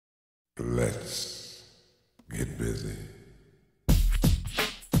Let's get busy.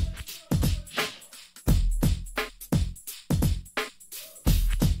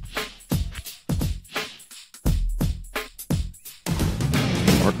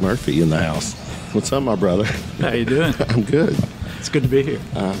 Marc Murphy in the house. What's up, my brother? How you doing? I'm good. It's good to be here.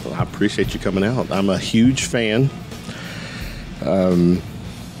 I appreciate you coming out. I'm a huge fan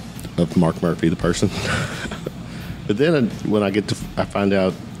of Marc Murphy, the person. But then when I find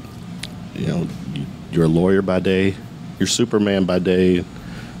out, you're a lawyer by day, you're Superman by day,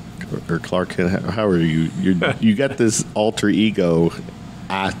 or Clark Kent. How are you? You got this alter ego.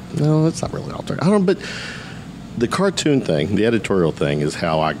 No, it's not really alter. I don't. But the cartoon thing, the editorial thing, is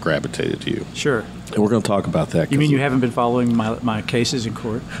how I gravitated to you. Sure. And we're going to talk about that. You mean you haven't been following my cases in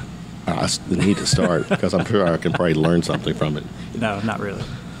court? I need to start because I'm sure I can probably learn something from it. No, not really.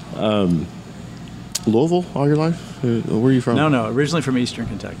 Louisville all your life? Where are you from? No. Originally from Eastern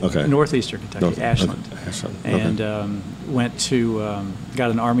Kentucky. Okay. Northeastern Kentucky, Ashland. Okay. Ashland. And Okay. got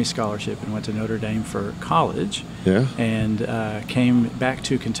an Army scholarship and went to Notre Dame for college. Yeah. And came back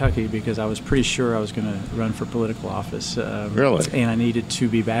to Kentucky because I was pretty sure I was going to run for political office. Really? And I needed to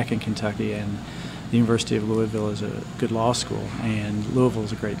be back in Kentucky. And the University of Louisville is a good law school, and Louisville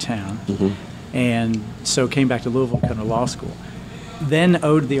is a great town. Mm-hmm. And so came back to Louisville to come to law school. Then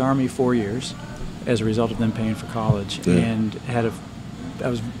owed the Army 4 years as a result of them paying for college, and I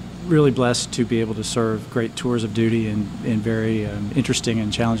was really blessed to be able to serve great tours of duty in very interesting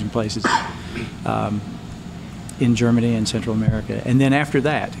and challenging places in Germany and Central America. And then after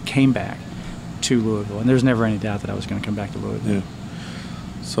that, came back to Louisville, and there's never any doubt that I was going to come back to Louisville. Yeah.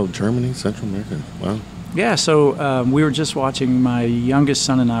 So Germany, Central America, wow. Yeah, so we were just watching, my youngest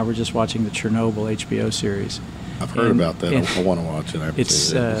son and I were just watching the Chernobyl HBO series. I've heard about that. I want to watch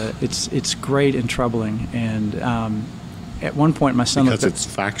it. It's great and troubling. And at one point, my son because it's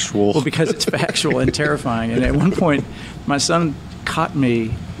factual. Well, because it's factual and terrifying. And at one point, my son caught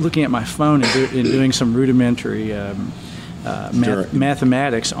me looking at my phone and doing some rudimentary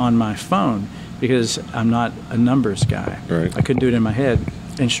mathematics on my phone because I'm not a numbers guy. Right. I couldn't do it in my head.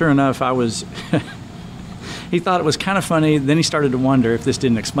 And sure enough, I was. He thought it was kind of funny. Then he started to wonder if this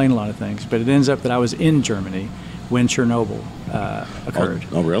didn't explain a lot of things. But it ends up that I was in Germany when Chernobyl occurred.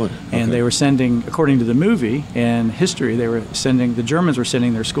 Oh, really? And okay. They were sending, according to the movie and history, the Germans were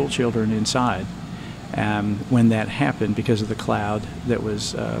sending their school children inside when that happened because of the cloud that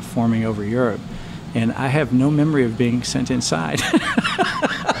was forming over Europe. And I have no memory of being sent inside.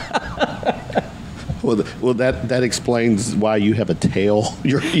 Well, that explains why you have a tail.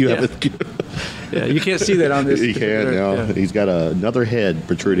 Yeah, you can't see that on this. You can. Yeah. He's got another head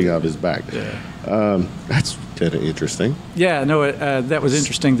protruding out of his back. Yeah. That's kind of interesting. Yeah, no, that was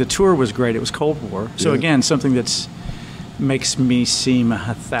interesting. The tour was great. It was Cold War. So again, something that makes me seem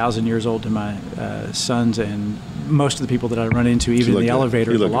 1,000 years old to my sons and most of the people that I run into, even in the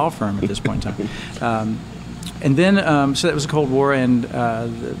elevator at the law firm at this point in time. And then, so that was the Cold War, and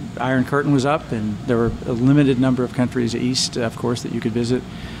the Iron Curtain was up, and there were a limited number of countries east, of course, that you could visit,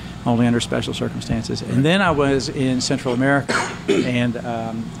 only under special circumstances. And then I was in Central America, and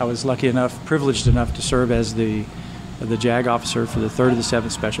I was privileged enough to serve as the JAG officer for the 3rd of the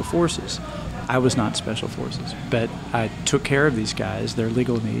 7th Special Forces. I was not Special Forces, but I took care of these guys, their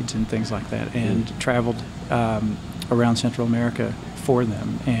legal needs and things like that, and traveled around Central America for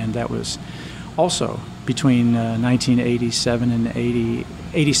them. And that was also between 1987 and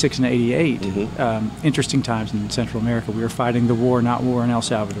 86 and 88, interesting times in Central America. We were fighting the war, not war, in El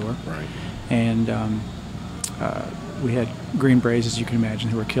Salvador. Right. And we had Green Berets, as you can imagine,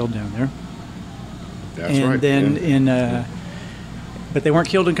 who were killed down there. That's right. And then but they weren't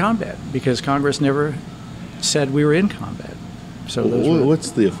killed in combat because Congress never said we were in combat. So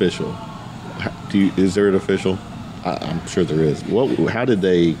what's the official? Is there an official? I'm sure there is. How did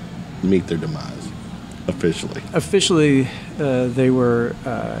they meet their demise? Officially, they were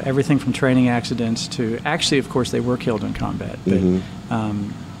everything from training accidents to actually, of course, they were killed in combat. But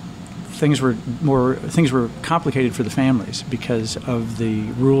things were complicated for the families because of the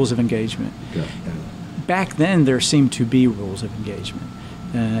rules of engagement. Yeah. Back then, there seemed to be rules of engagement,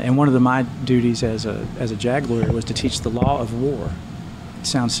 and one of my duties as a JAG lawyer was to teach the law of war. It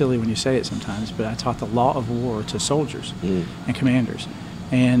sounds silly when you say it sometimes, but I taught the law of war to soldiers and commanders.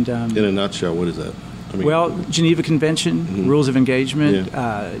 And in a nutshell, what is that? Geneva Convention, rules of engagement.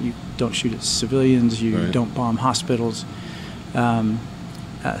 You don't shoot at civilians. You don't bomb hospitals.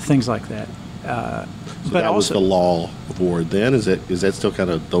 Things like that. So but that was the law of war then. Is that still kind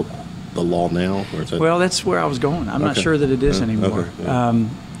of the law now? Or is well, that's where I was going. I'm not sure that it is anymore. Okay.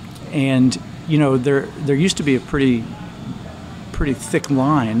 And there used to be a pretty thick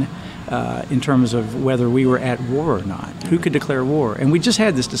line in terms of whether we were at war or not. Who could declare war? And we just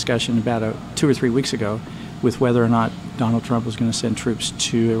had this discussion about 2 or 3 weeks ago with whether or not Donald Trump was going to send troops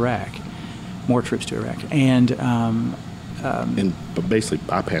to Iraq, more troops to Iraq. And but basically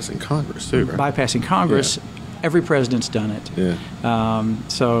bypassing Congress too, right? Bypassing Congress. Yeah. Every president's done it. Yeah.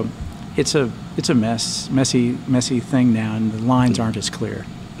 So it's a messy thing now, and the lines aren't as clear.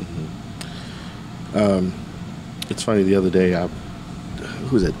 Mm-hmm. It's funny. The other day,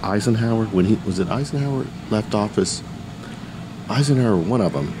 who was it? Eisenhower. Was it Eisenhower left office? Eisenhower, one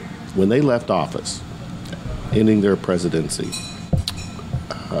of them, when they left office, ending their presidency,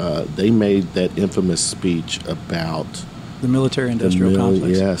 they made that infamous speech about the military-industrial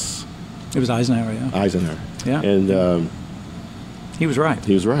complex. Yes. It was Eisenhower, yeah. Eisenhower. Yeah. And he was right.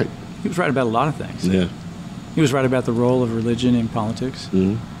 He was right. He was right about a lot of things. Yeah. He was right about the role of religion in politics.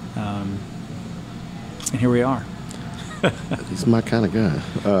 Mm-hmm. And here we are. He's my kind of guy.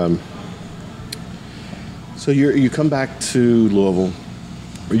 So you come back to Louisville,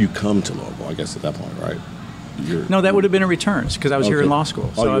 or you come to Louisville, I guess, at that point, right? No, that would have been a return because I was here in law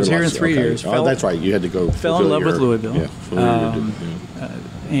school. So I was here in 3 years. Oh, that's right. You had to go. Fell in love with Louisville. Yeah.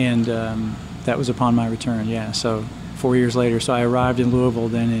 And that was upon my return. Yeah. So 4 years later. So I arrived in Louisville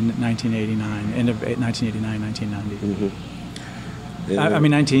then in 1989, end of 1989, 1990. Mm-hmm.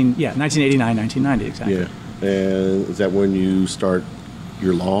 1989, 1990, exactly. Yeah. And is that when you start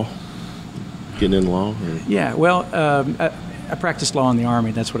your law, getting in law? Or? Yeah. Well, I practiced law in the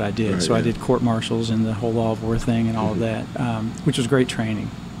Army. That's what I did. Right, so yeah. I did court-martials and the whole law of war thing and all of that, which was great training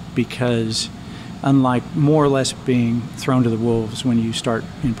because unlike more or less being thrown to the wolves when you start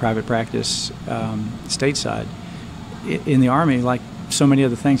in private practice stateside, in the Army, like so many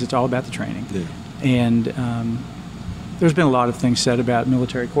other things, it's all about the training. Yeah. And there's been a lot of things said about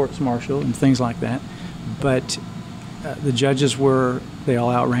military courts-martial and things like that, but the judges they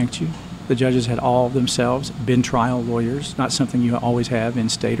all outranked you. The judges had all themselves been trial lawyers, not something you always have in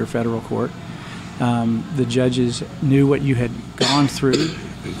state or federal court. The judges knew what you had gone through.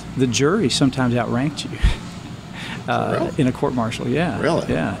 The jury sometimes outranked you Really? in a court-martial. Yeah.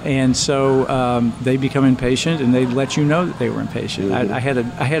 Really? Yeah. And so they become impatient, and they let you know that they were impatient. Mm-hmm.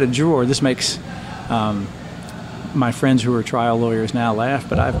 I had a juror. This makes my friends who are trial lawyers now laugh,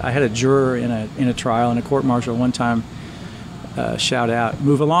 but I had a juror in a trial in a court-martial one time. Shout out,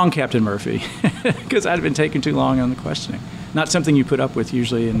 "Move along, Captain Murphy," because I'd been taking too long on the questioning. Not something you put up with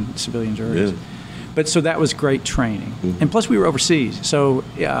usually in civilian juries. Yeah. But so that was great training. Mm-hmm. And plus we were overseas. So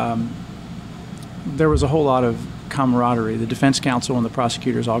there was a whole lot of camaraderie. The defense counsel and the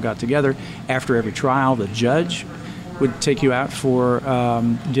prosecutors all got together. After every trial, the judge would take you out for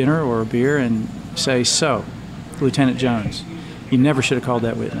dinner or a beer and say, "So, Lieutenant Jones, you never should have called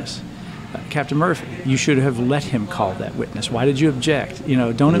that witness. Captain Murphy, you should have let him call that witness. Why did you object?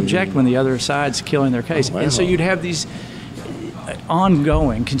 Don't object when the other side's killing their case." Oh, wow. And so you'd have these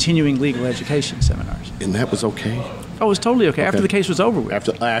ongoing, continuing legal education seminars. And that was okay? Oh, it was totally okay. After the case was over with.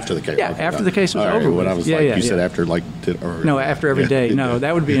 After the case? Yeah, okay. after the case was All right, over when with. I was you said after No, after every day. No,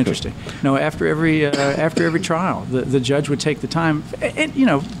 that would be interesting. No, after every trial, the judge would take the time. And,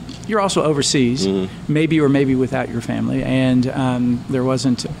 you're also overseas, maybe or maybe without your family, and there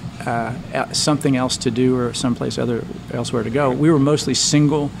wasn't something else to do or someplace elsewhere to go. We were mostly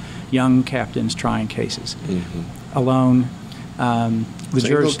single young captains trying cases, alone.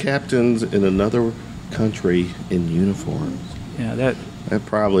 Single captains in another country in uniforms. Yeah, that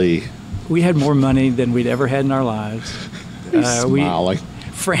probably. We had more money than we'd ever had in our lives. Smiling.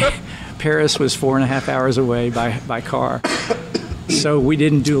 Paris was 4.5 hours away by car. So we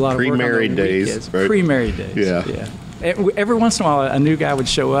didn't do a lot of work on the Pre-married days. weekends. Right? Pre-married days. Yeah. Every once in a while, a new guy would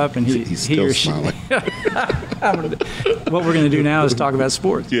show up, and He's he still or she. smiling. What we're going to do now is talk about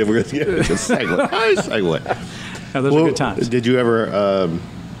sports. Yeah, we're going to segue. Segue. No, those are good times. Did you ever,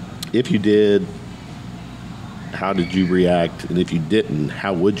 if you did, how did you react? And if you didn't,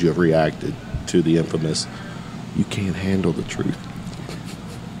 how would you have reacted to the infamous, "You can't handle the truth"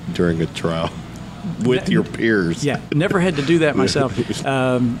 during a trial with your peers? Yeah, never had to do that myself.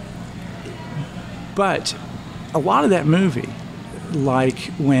 But a lot of that movie, like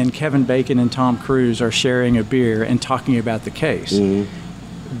when Kevin Bacon and Tom Cruise are sharing a beer and talking about the case,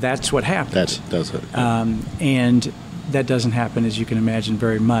 that's what happens. That does it. And that doesn't happen, as you can imagine,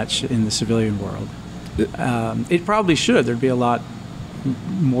 very much in the civilian world. It probably should. There'd be a lot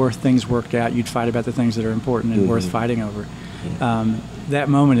more things worked out. You'd fight about the things that are important and worth fighting over. That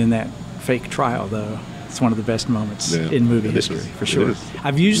moment in that fake trial, though, it's one of the best moments in movie history, for sure.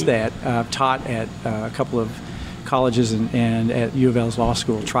 I've used that, taught at a couple of colleges and at U of L's law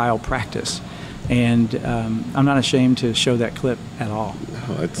school, trial practice. And I'm not ashamed to show that clip at all.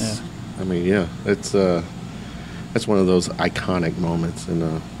 No, it's. I mean, yeah, it's one of those iconic moments in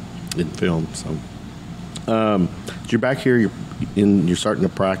film. So, you're back here. You're starting to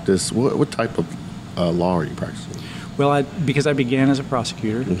practice. What type of law are you practicing? Well, because I began as a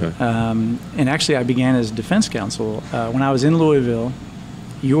prosecutor, Okay. and actually I began as defense counsel when I was in Louisville.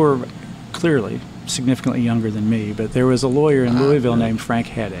 You're clearly significantly younger than me, but there was a lawyer in Louisville named Frank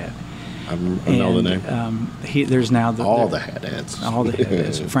Haddad. I know the name. There's now all the Haddads. All the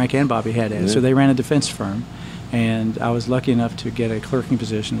Haddads, Frank and Bobby Haddad. So they ran a defense firm, and I was lucky enough to get a clerking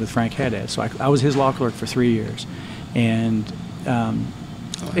position with Frank Haddad. So I was his law clerk for 3 years, and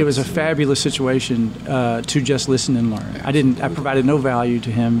it was a fabulous situation to just listen and learn. I provided no value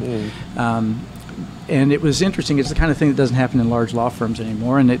to him. And it was interesting. It's the kind of thing that doesn't happen in large law firms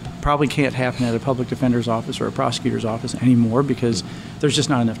anymore, and it probably can't happen at a public defender's office or a prosecutor's office anymore because there's just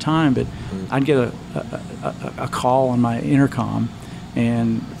not enough time. But I'd get a call on my intercom,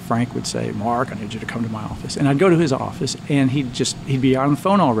 and Frank would say, "Mark, I need you to come to my office." And I'd go to his office, and he'd be on the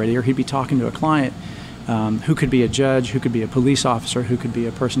phone already, or he'd be talking to a client who could be a judge, who could be a police officer, who could be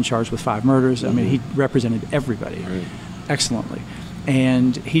a person charged with 5 murders. I mean, he represented everybody excellently.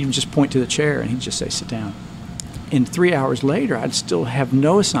 And he'd just point to the chair and he'd just say, "Sit down." And 3 hours later, I'd still have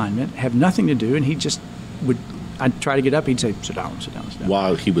no assignment, have nothing to do, and I'd try to get up, he'd say, "Sit down, sit down, sit down."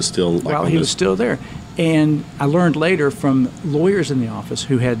 While he was still was still there. And I learned later from lawyers in the office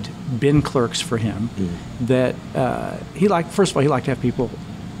who had been clerks for him that first of all, he liked to have people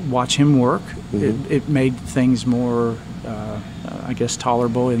watch him work. It made things more I guess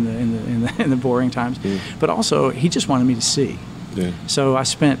tolerable in the boring times. But also he just wanted me to see. Yeah. So I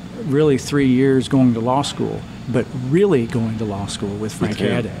spent really 3 years going to law school, but really going to law school with Frank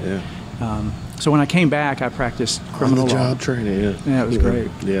Haddad. Yeah. So when I came back, I practiced criminal law. On-the-job training, Yeah, it was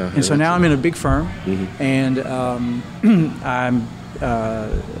great. Yeah. And so now I'm in a big firm, and I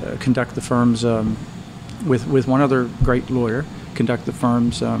conduct the firm's, with one other great lawyer, conduct the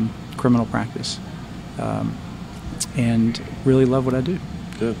firm's criminal practice, and really love what I do.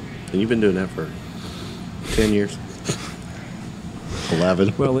 Good. And you've been doing that for 10 years?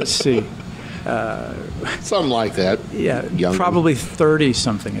 11. Well, let's see. Something like that. Yeah, Younger. Probably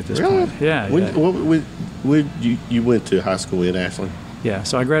 30-something at this point. Yeah. You went to high school in Ashland? Yeah,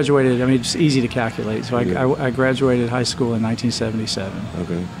 so I graduated. I mean, it's easy to calculate. So I graduated high school in 1977.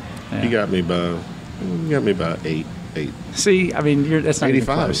 Okay. Yeah. You got me by eight. See, I mean, that's not 85. even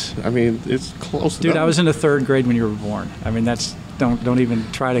close. I mean, it's close. Dude, I was in the 3rd grade when you were born. I mean, don't even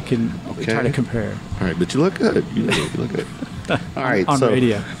try to try to compare. All right, but you look good. You look good. All right, on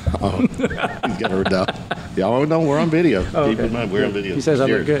radio. Oh, he's got her down. Y'all know we're on video. Oh, Keep in mind, we're on video. He says I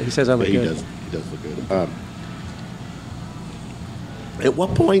look good. He says I look He good. does look good. At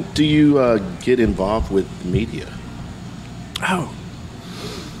what point do you get involved with media? Oh.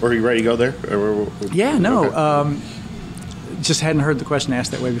 Are you ready to go there? Yeah, no. Okay. Just hadn't heard the question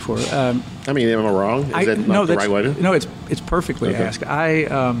asked that way before. I mean, am I wrong? Is that not the right way to? No, it's perfectly asked.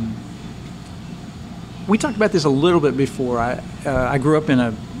 We talked about this a little bit before. I grew up in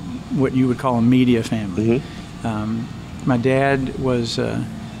what you would call a media family. My dad was he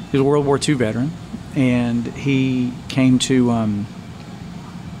was a World War II veteran, and he came to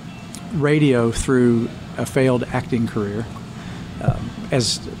radio through a failed acting career,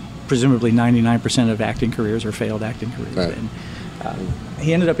 as presumably 99% of acting careers are failed acting careers. Right. And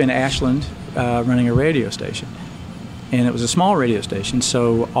he ended up in Ashland running a radio station. And it was a small radio station,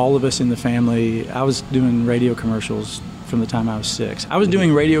 so all of us in the family, I was doing radio commercials from the time I was 6. I was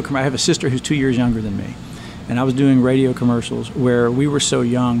doing I have a sister who's 2 years younger than me, and I was doing radio commercials where we were so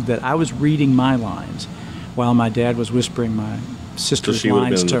young that I was reading my lines while my dad was whispering my sister's lines to her. So she would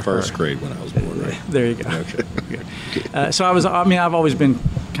have been in the 1st grade when I was born, right? There you go. Okay. So I've always been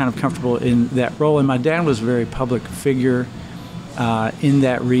kind of comfortable in that role, and my dad was a very public figure in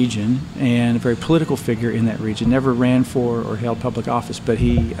that region, and a very political figure in that region. Never ran for or held public office, but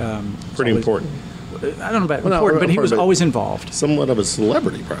he pretty important. I don't know about important, but he was always involved. Somewhat of a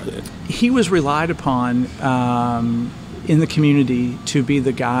celebrity, probably. He was relied upon in the community to be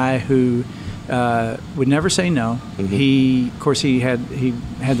the guy who would never say no. Of course, he had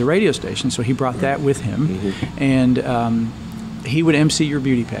the radio station, so he brought that with him, and he would MC your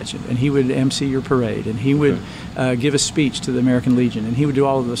beauty pageant, and he would MC your parade, and he would give a speech to the American Legion, and he would do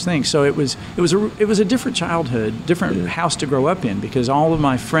all of those things. So it was a different childhood, different house to grow up in, because all of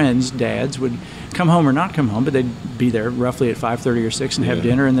my friends' dads would come home or not come home, but they'd be there roughly at 5:30 or 6 and have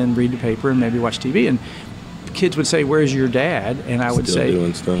dinner, and then read the paper and maybe watch TV. And kids would say, "Where's your dad?" And I would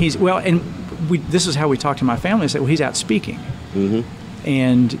say, "He's well." And this is how we talk to my family. I say, "Well, he's out speaking,"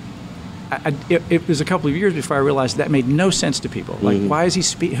 and it was a couple of years before I realized that made no sense to people. Like, why is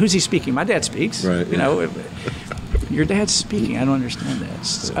he who's he speaking? My dad speaks. Right. You know, your dad's speaking. I don't understand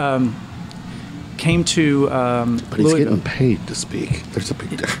that. Came to But he's getting paid to speak. There's a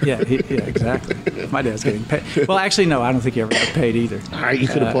big difference. yeah, exactly. My dad's getting paid. Well, actually, no, I don't think he ever got paid either. You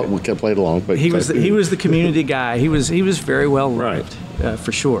could have played along, but he was the community guy. He was very well loved,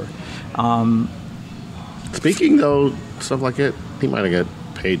 for sure. Speaking though, stuff like it, he might have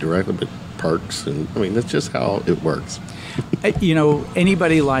got paid directly, but perks, and I mean that's just how it works. You know,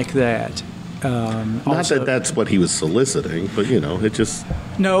 anybody like that. Not that that's what he was soliciting, but you know, it just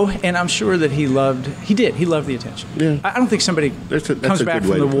no. And I'm sure that he loved the attention. Yeah. I don't think somebody comes back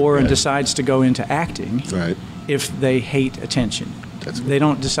from the war and decides to go into acting if they hate attention. They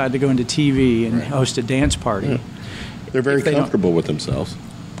don't decide to go into TV and host a dance party. Yeah. They're very comfortable with themselves,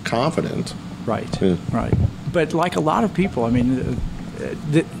 confident. Right. Yeah. Right. But like a lot of people, I mean,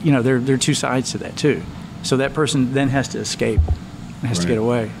 you know, there are two sides to that too. So that person then has to escape, has to get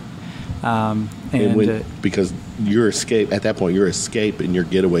away. Because your escape at that point, your escape and your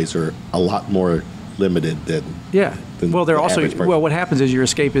getaways are a lot more limited than well, they're also what happens is your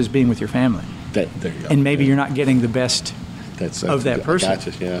escape is being with your family. There you go. And maybe you're not getting the best of that person.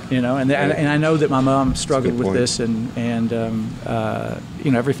 Gotcha, you know, and I know that my mom struggled with this, and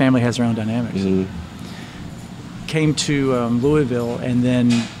you know, every family has their own dynamics. Mm-hmm. Came to Louisville and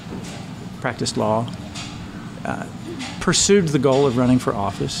then practiced law. Pursued the goal of running for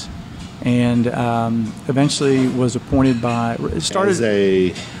office. And eventually was appointed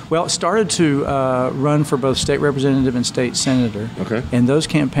started to run for both state representative and state senator. Okay. And those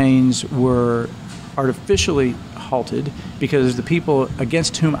campaigns were artificially halted because the people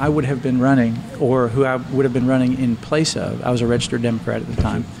against whom I would have been running, or who I would have been running in place of, I was a registered Democrat at the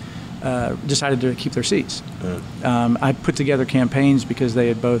time, decided to keep their seats. I put together campaigns because they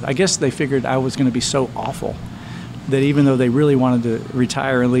had both, I guess they figured I was going to be so awful that even though they really wanted to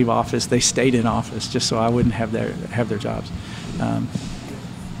retire and leave office, they stayed in office just so I wouldn't have their jobs.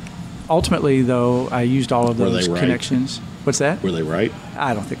 Ultimately, though, I used all of those connections. What's that? Were they right?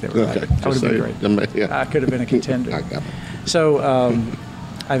 I don't think they were right. I would have been great. Yeah. I could have been a contender. So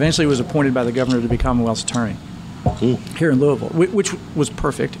I eventually was appointed by the governor to be Commonwealth's attorney here in Louisville, which was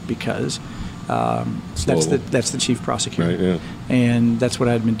perfect because that's the chief prosecutor. Right, yeah. And that's what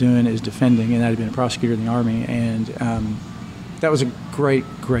I'd been doing, is defending, and I'd been a prosecutor in the Army, and that was a great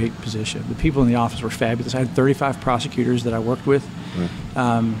position. The people in the office were fabulous. I had 35 prosecutors that I worked with.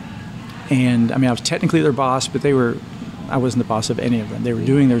 Right. And I mean, I was technically their boss, but I wasn't the boss of any of them. They were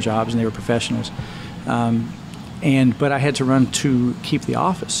doing their jobs and they were professionals. But I had to run to keep the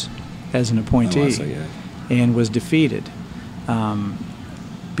office as an appointee, and was defeated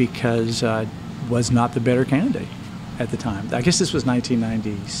because I was not the better candidate at the time. I guess this was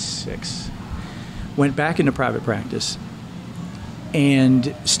 1996. Went back into private practice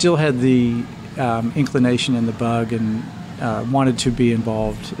and still had the inclination and the bug, and wanted to be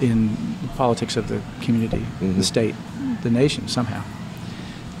involved in the politics of the community, the state, the nation somehow.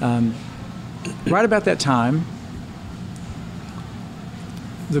 Right about that time,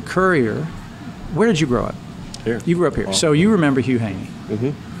 the Courier, where did you grow up? Here. You grew up here. So you remember Hugh Haney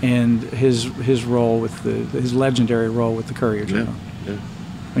and his role with his legendary role with the Courier Journal. Yeah.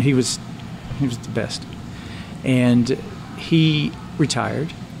 I mean, he was the best. And he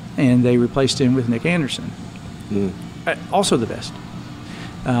retired, and they replaced him with Nick Anderson. Also the best.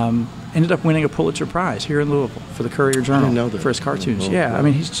 Ended up winning a Pulitzer Prize here in Louisville for the Courier Journal. I didn't know that. For his cartoons. Yeah, I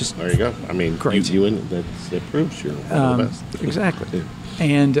mean, he's just there you go. I mean, great. That proves you're one of the best. Exactly. Yeah.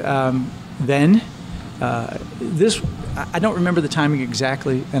 And then this, I don't remember the timing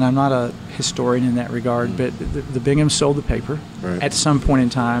exactly, and I'm not a historian in that regard, but the Binghams sold the paper at some point in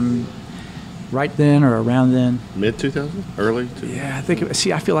time, right then or around then. Mid-2000? Early? Yeah, I think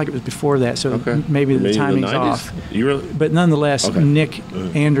I feel like it was before that, so maybe the timing's off. You really? But nonetheless, Nick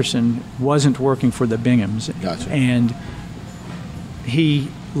Anderson wasn't working for the Binghams. Gotcha. And he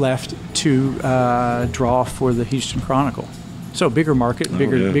left to draw for the Houston Chronicle. So bigger market,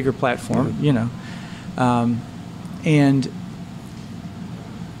 bigger platform, you know. And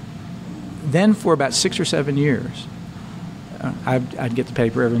then for about 6 or 7 years, I'd get the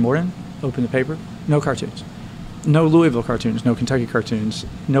paper every morning, open the paper, no cartoons. No Louisville cartoons, no Kentucky cartoons,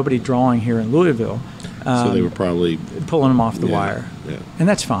 nobody drawing here in Louisville. So they were probably pulling them off the wire. Yeah. And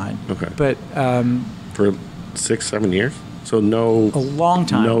that's fine. Okay. But for 6, 7 years? So no... A long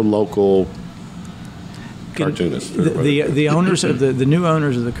time. No local cartoonists. The owners of the new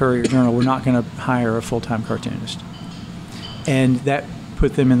owners of the Courier Journal were not going to hire a full-time cartoonist. And that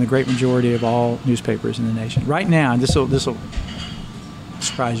put them in the great majority of all newspapers in the nation. Right now, and this will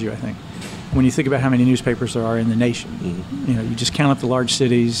surprise you, I think. when you think about how many newspapers there are in the nation. You know, you just count up the large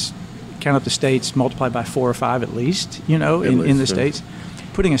cities, count up the states, multiply by 4 or 5 at least, you know, in the states,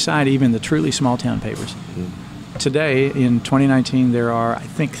 putting aside even the truly small town papers. Today, in 2019, there are, I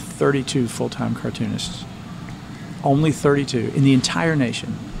think, 32 full-time cartoonists. Only 32 in the entire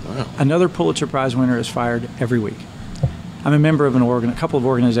nation. Wow. Another Pulitzer Prize winner is fired every week. I'm a member of a couple of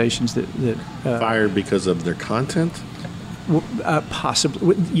organizations that Fired because of their content?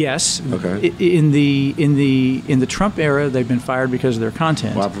 Possibly, yes. Okay. In the Trump era, they've been fired because of their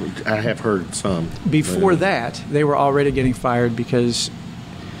content. Well, I have heard some. Before that, they were already getting fired because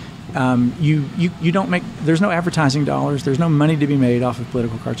you don't make. There's no advertising dollars. There's no money to be made off of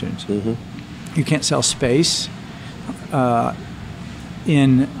political cartoons. You can't sell space on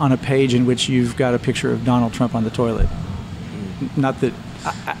a page in which you've got a picture of Donald Trump on the toilet. Not that.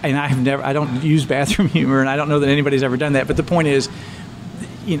 I don't use bathroom humor, and I don't know that anybody's ever done that. But the point is,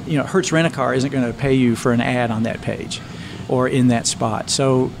 you know, Hertz Rent-A-Car isn't going to pay you for an ad on that page or in that spot.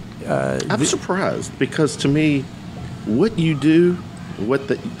 So I'm surprised because to me, what you do,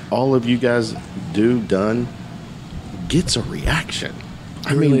 all of you guys done, gets a reaction.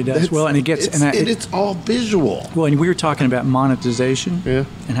 It really does. Well, and it gets it's all visual. Well, and we were talking about monetization,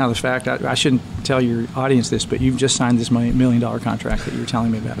 and how the fact I shouldn't tell your audience this, but you've just signed this $1 million contract that you were telling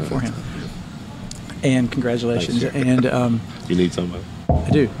me about beforehand. And congratulations. Thanks, and you need some? I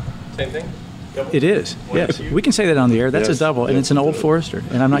do. Same thing. Double? It is. Yes, we can say that on the air. That's a double, and it's an Old Forester,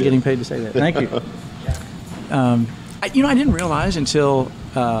 and I'm not getting paid to say that. Thank you. I didn't realize until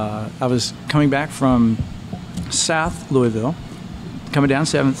I was coming back from South Louisville, coming down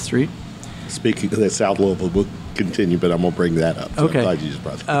 7th Street. Speaking of that, South Louisville, we'll continue, but I'm going to bring that up. So okay. I'm glad you just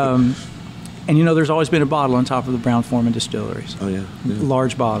brought that up. And you know, there's always been a bottle on top of the Brown-Forman distilleries. Oh, yeah.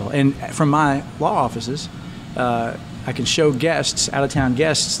 Large bottle. And from my law offices, I can show guests, out-of-town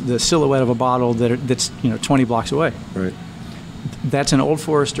guests, the silhouette of a bottle that's 20 blocks away. Right. That's an Old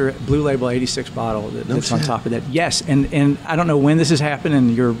Forester Blue Label 86 bottle that's on top of that. Yes, and I don't know when this has happened,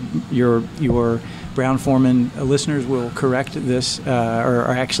 and your Brown-Forman listeners will correct this or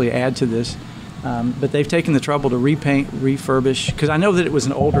actually add to this. But they've taken the trouble to repaint, refurbish, because I know that it was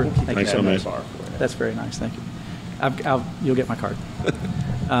an older. Thanks so much. That's very nice. Thank you. You'll get my card.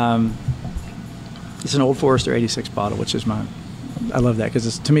 It's an Old Forester 86 bottle, which is I love that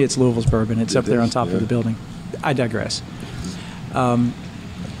because to me it's Louisville's bourbon. It's up there on top of the building. I digress. The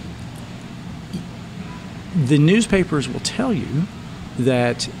newspapers will tell you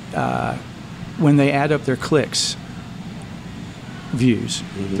that when they add up their clicks, views,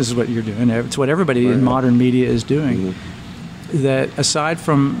 this is what you're doing. It's what everybody in modern media is doing. That aside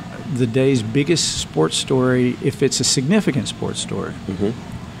from the day's biggest sports story, if it's a significant sports story,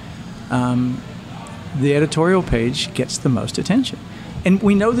 the editorial page gets the most attention. And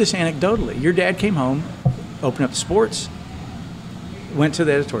we know this anecdotally. Your dad came home, opened up the sports, went to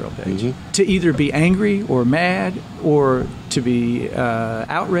the editorial page to either be angry or mad or to be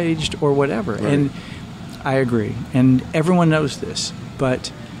outraged or whatever. Right. And I agree. And everyone knows this.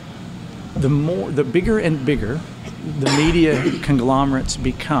 But the bigger and bigger the media conglomerates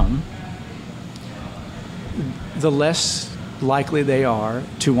become, the less likely they are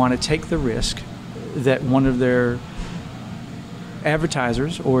to want to take the risk that one of their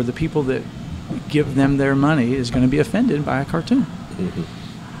advertisers or the people that give them their money is going to be offended by a cartoon.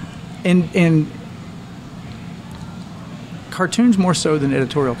 And cartoons more so than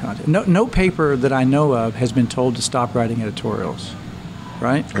editorial content. No paper that I know of has been told to stop writing editorials,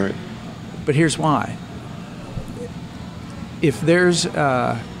 right? Right. But here's why. If there's,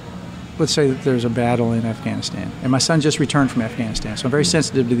 let's say that there's a battle in Afghanistan, and my son just returned from Afghanistan, so I'm very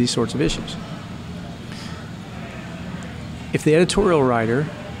sensitive to these sorts of issues. If the editorial writer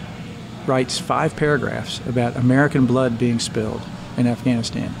writes 5 paragraphs about American blood being spilled in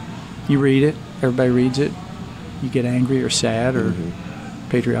Afghanistan, you read it, everybody reads it, you get angry or sad or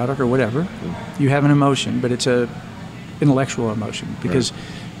patriotic or whatever. You have an emotion, but it's a intellectual emotion because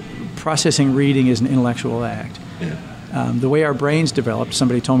processing reading is an intellectual act. Yeah. The way our brains developed,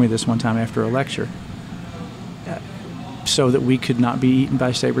 somebody told me this one time after a lecture, so that we could not be eaten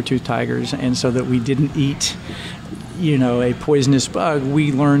by saber-toothed tigers and so that we didn't eat, a poisonous bug,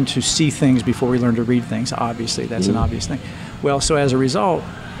 we learned to see things before we learned to read things. Obviously, that's an obvious thing. Well, so as a result,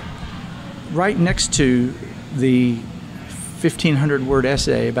 right next to the 1,500-word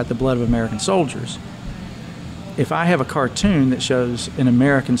essay about the blood of American soldiers, if I have a cartoon that shows an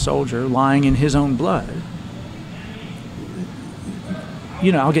American soldier lying in his own blood,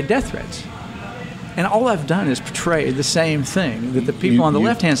 I'll get death threats. And all I've done is portray the same thing that the people on the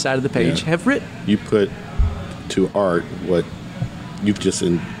left-hand side of the page have written. You put to art what you've just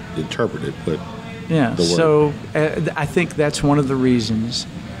interpret it, but Yeah. the word. So I think that's one of the reasons.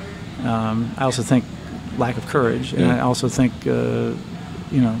 I also think lack of courage, and Yeah. I also think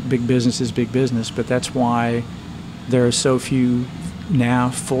big business is big business. But that's why there are so few now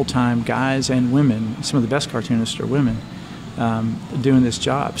full-time guys and women. Some of the best cartoonists are women doing this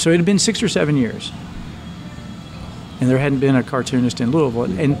job. So it had been 6 or 7 years, and there hadn't been a cartoonist in Louisville.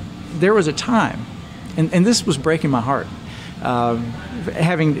 And there was a time, and this was breaking my heart.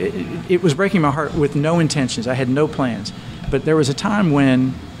 It was breaking my heart with no intentions. I had no plans. But there was a time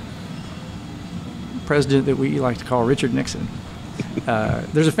when president that we like to call Richard Nixon,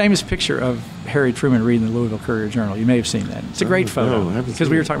 there's a famous picture of Harry Truman reading the Louisville Courier-Journal. You may have seen that. It's a great photo because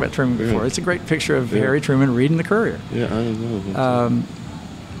we were talking about Truman before. It's a great picture of Harry Truman reading the Courier. Yeah, I don't know.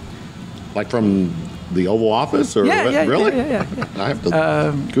 Like from the Oval Office, or really? Yeah. I have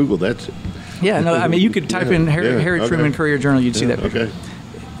to Google that. Yeah, no, I mean, you could type in Harry Truman Courier-Journal, you'd see that picture. Okay.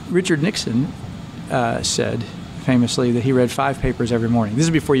 Richard Nixon said famously that he read 5 papers every morning. This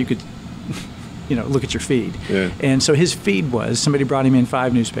is before you could, look at your feed. Yeah. And so his feed was, somebody brought him in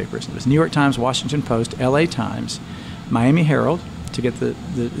 5 newspapers. It was New York Times, Washington Post, LA Times, Miami Herald, to get the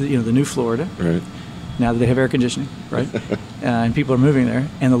new Florida. Right. Now that they have air conditioning, right? And people are moving there,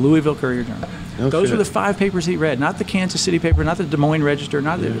 and the Louisville Courier-Journal. Those were the 5 papers he read, not the Kansas City paper, not the Des Moines Register,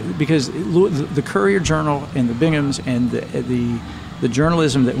 because the Courier-Journal and the Binghams and the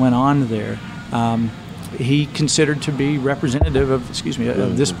journalism that went on there, he considered to be representative of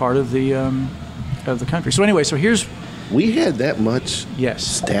this part of the country. So anyway, we had that much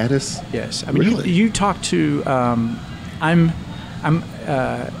status. Yes, I mean really? you talk to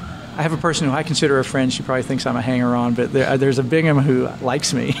I have a person who I consider a friend. She probably thinks I'm a hanger-on, but there's a Bingham who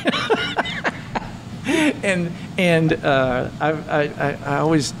likes me. and I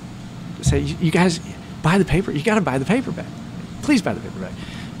always say, you guys buy the paper. You got to buy the paperback. Please buy the paperback.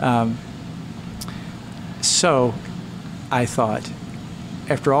 So I thought,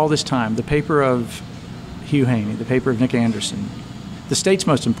 after all this time, the paper of Hugh Haney, the paper of Nick Anderson, the state's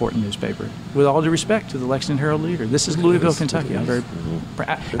most important newspaper, with all due respect to the Lexington Herald Leader. This is Louisville, Kentucky. I'm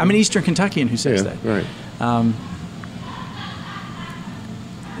an Eastern Kentuckian who says that. Right.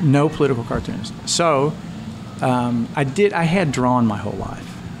 No political cartoonist. So I had drawn my whole life.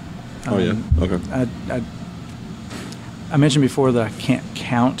 Okay. I mentioned before that I can't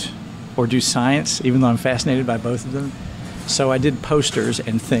count or do science, even though I'm fascinated by both of them. So I did posters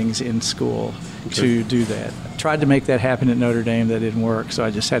and things in school to do that. I tried to make that happen at Notre Dame. That didn't work, so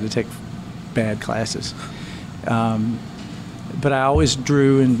I just had to take bad classes. But I always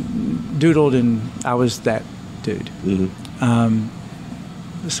drew and doodled, and I was that dude. Mm-hmm.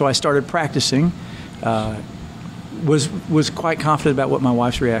 So I started practicing. Was quite confident about what my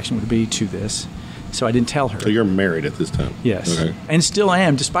wife's reaction would be to this. So I didn't tell her. So you're married at this time? Yes. Okay. And still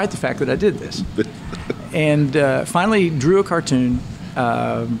am, despite the fact that I did this. And finally drew a cartoon,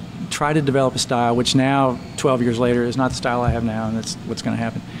 tried to develop a style, which now, 12 years later, is not the style I have now, and that's what's going to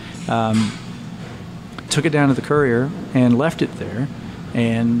happen. Took it down to the Courier and left it there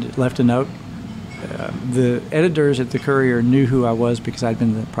and left a note. The editors at the Courier knew who I was because I'd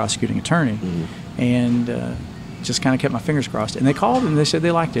been the prosecuting attorney. Mm-hmm. And just kind of kept my fingers crossed. And they called and they said they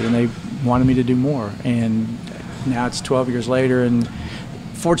liked it and they wanted me to do more. And now it's 12 years later, and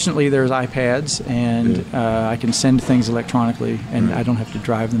fortunately there's iPads, and I can send things electronically, and I don't have to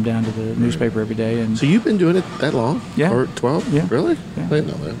drive them down to the newspaper every day. And so you've been doing it that long? Yeah. Or 12? Yeah. Really? Yeah. I didn't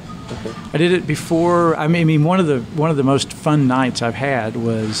know that. Okay. I did it before. I mean, one of the most fun nights I've had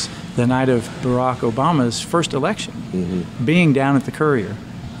was the night of Barack Obama's first election, mm-hmm. being down at the Courier,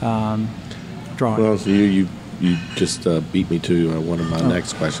 drawing. Well, so you just beat me to one of my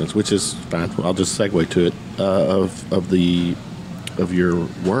next questions, which is fine. I'll just segue to it. Of your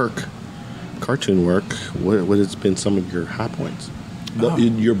work, cartoon work, what has been some of your high points?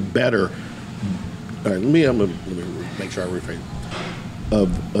 Your better. All right, let me make sure I rephrase.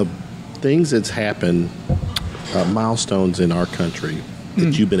 Of things that's happened, milestones in our country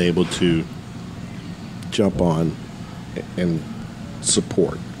that you've been able to jump on and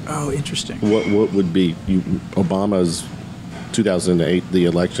support. Oh, interesting. What would be Obama's 2008, the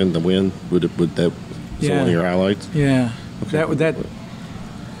election, the win? Would that be one of your highlights? Yeah. Okay. That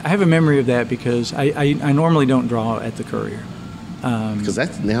I have a memory of that because I normally don't draw at the Courier. Because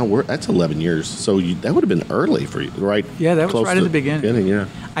that's 11 years, so that would have been early for you, right? Yeah, that was right at the beginning. Yeah.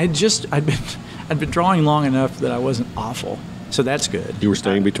 I'd been drawing long enough that I wasn't awful, so that's good. You were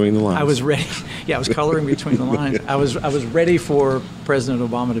staying between the lines. I was ready. Yeah, I was coloring between the lines. I was ready for President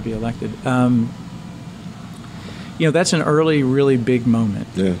Obama to be elected. That's an early, really big moment.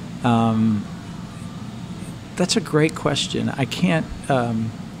 Yeah. That's a great question. I can't.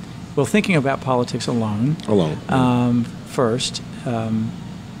 Well, thinking about politics alone. First. Well,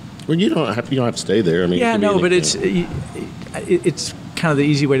 you don't have to stay there. I mean, Yeah, no, but it's kind of the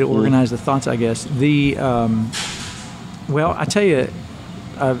easy way to organize the thoughts, I guess. Well, I tell you,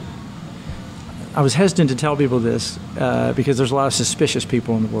 I was hesitant to tell people this because there's a lot of suspicious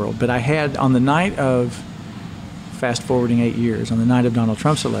people in the world. But I had, on the night of, fast forwarding 8 years, on the night of Donald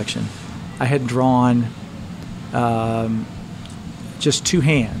Trump's election, I had drawn just two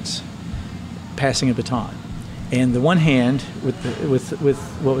hands passing a baton. And the one hand with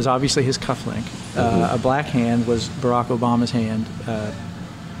what was obviously his cufflink, a black hand was Barack Obama's hand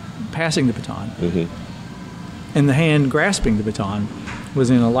passing the baton. And the hand grasping the baton was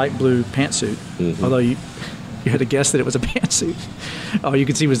in a light blue pantsuit, although you had to guess that it was a pantsuit. All you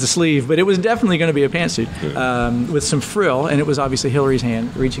could see was the sleeve, but it was definitely going to be a pantsuit with some frill, and it was obviously Hillary's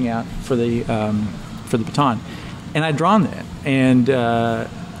hand reaching out for the baton. And I'd drawn that, and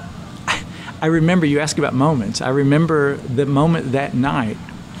I remember, you asked about moments. I remember the moment that night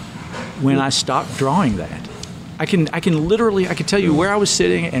when I stopped drawing that. I can literally tell you where I was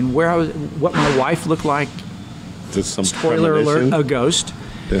sitting and what my wife looked like. Some Spoiler alert, a ghost.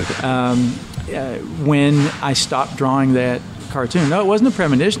 When I stopped drawing that cartoon. No, it wasn't a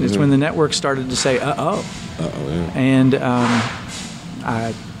premonition. It's when the network started to say, "Uh-oh." Yeah. And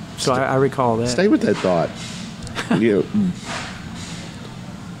I recall that. Stay with that thought.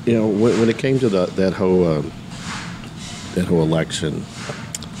 When it came to that whole election,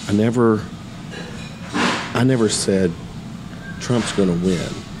 I never said Trump's going to win.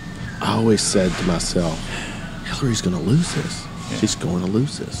 I always said to myself, Hillary's going to lose this. Yeah. She's going to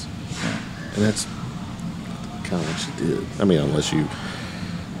lose this. Yeah. And that's kind of what she did. I mean, unless you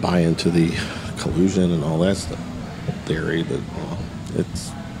buy into the collusion and all that stuff, theory that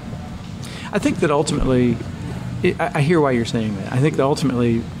it's. I think that ultimately, I hear why you're saying that. I think that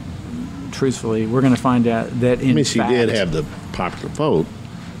ultimately, truthfully, we're going to find out that in fact, she did have the popular vote.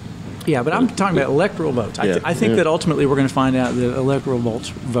 Yeah, but I'm talking about electoral votes. I think that ultimately we're going to find out that electoral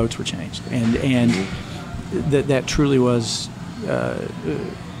votes were changed, and that truly was.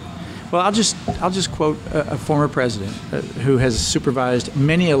 Well, I'll just quote a former president who has supervised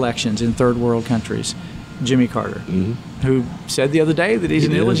many elections in third world countries, Jimmy Carter, who said the other day that he's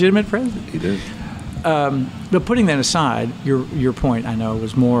an illegitimate president. He did. But putting that aside, your point, I know,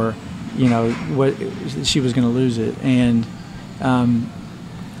 was more, what she was going to lose it, and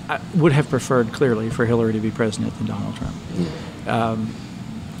I would have preferred clearly for Hillary to be president than Donald Trump.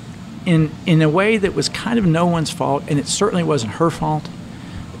 In a way that was kind of no one's fault, and it certainly wasn't her fault.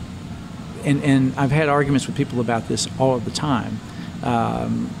 And I've had arguments with people about this all of the time.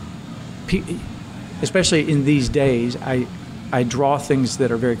 Especially in these days, I draw things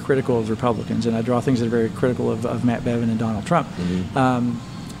that are very critical of Republicans, and I draw things that are very critical of Matt Bevin and Donald Trump.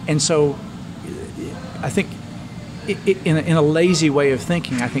 And so I think in a lazy way of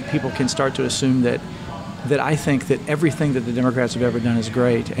thinking, I think people can start to assume that I think that everything that the Democrats have ever done is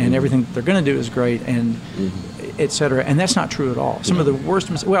great, and everything that they're going to do is great, and et cetera. And that's not true at all. Some of the worst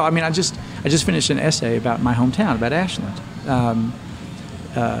well, I mean, I just finished an essay about my hometown, about Ashland,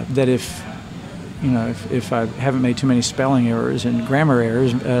 that if I haven't made too many spelling errors and grammar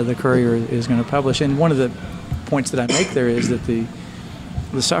errors, the Courier is going to publish. And one of the points that I make there is that the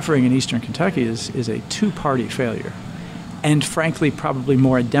suffering in eastern Kentucky is a two-party failure, and frankly probably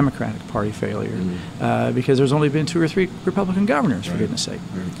more a Democratic Party failure, because there's only been 2 or 3 Republican governors, for goodness sake.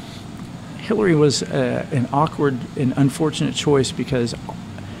 Hillary was an awkward and unfortunate choice, because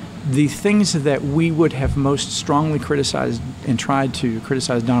the things that we would have most strongly criticized and tried to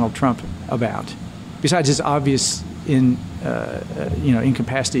criticize Donald Trump about, besides his obvious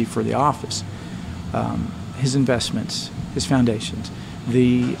incapacity for the office, his investments, his foundations,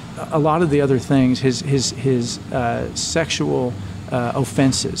 a lot of the other things, his sexual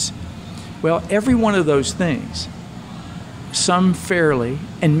offenses. Well, every one of those things, some fairly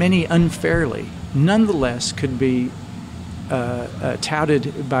and many unfairly, nonetheless could be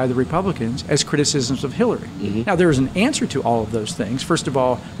touted by the Republicans as criticisms of Hillary. Now, there is an answer to all of those things. First of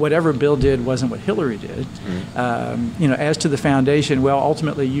all, whatever Bill did wasn't what Hillary did. As to the foundation, well,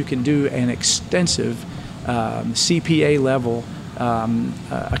 ultimately you can do an extensive CPA level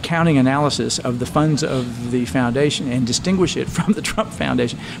accounting analysis of the funds of the foundation and distinguish it from the Trump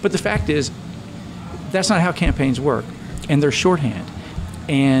Foundation. But the fact is, that's not how campaigns work, and they're shorthand.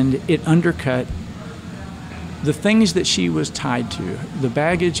 And it undercut the things that she was tied to, the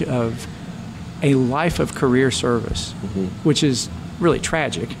baggage of a life of career service, which is really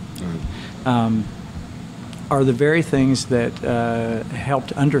tragic. are the very things that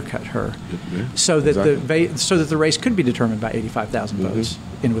helped undercut her, so that the race could be determined by 85,000 votes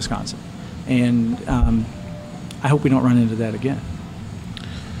in Wisconsin. And I hope we don't run into that again,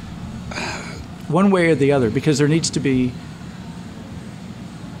 one way or the other, because there needs to be.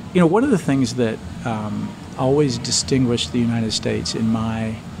 One of the things that always distinguished the United States in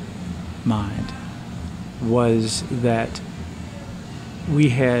my mind was that we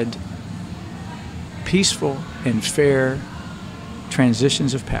had peaceful and fair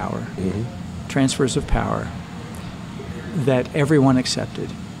transitions of power, transfers of power that everyone accepted.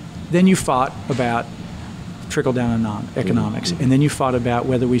 Then you fought about trickle-down economics, and then you fought about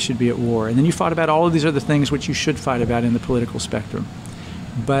whether we should be at war, and then you fought about all of these other things which you should fight about in the political spectrum.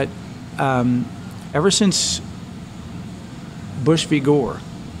 But ever since Bush v. Gore,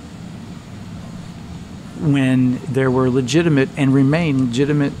 when there were legitimate and remain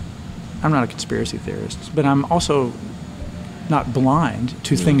legitimate, I'm not a conspiracy theorist, but I'm also not blind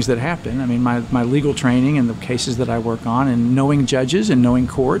to things that happen. I mean, my legal training and the cases that I work on, and knowing judges and knowing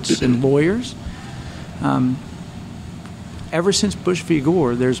courts and lawyers. Ever since Bush v.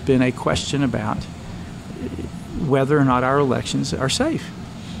 Gore, there's been a question about whether or not our elections are safe.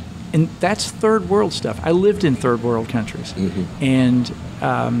 And that's third world stuff. I lived in third world countries. And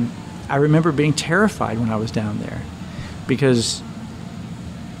I remember being terrified when I was down there because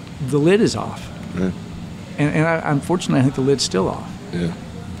the lid is off. Right. And unfortunately, I think the lid's still off. Yeah.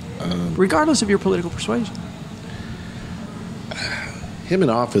 Regardless of your political persuasion. Him in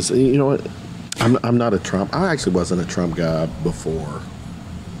office, you know what? I'm not a Trump. I actually wasn't a Trump guy before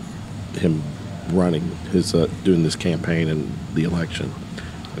him running his doing this campaign and the election.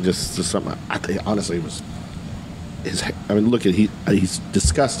 Just something I think honestly was his. I mean, look at he's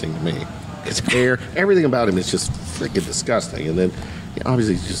disgusting to me. His hair, everything about him is just freaking disgusting. And then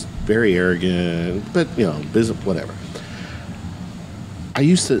obviously he's just very arrogant. But business, whatever. I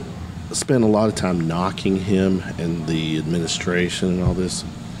used to spend a lot of time knocking him and the administration and all this.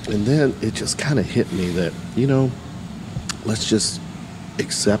 And then it just kind of hit me that, let's just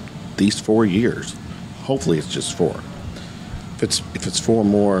accept these 4 years. Hopefully it's just 4. If it's 4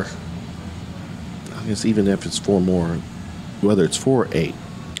 more, I guess even if it's 4 more, whether it's 4 or 8,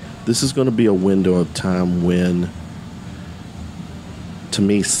 this is going to be a window of time when, to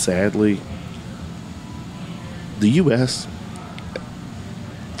me, sadly, the U.S.,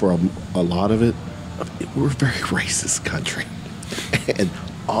 for a lot of it, we're a very racist country. And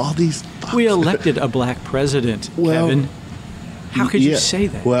all these... We elected a black president, Kevin. How could you say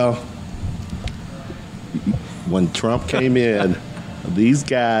that? Well, when Trump came in, these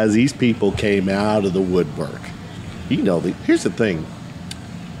people came out of the woodwork. Here's the thing.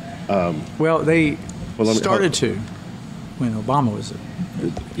 They started to when Obama was...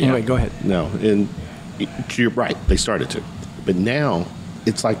 Anyway, go ahead. No, and you're right. They started to. But now,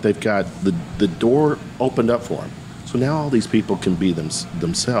 it's like they've got the door opened up for them. So now all these people can be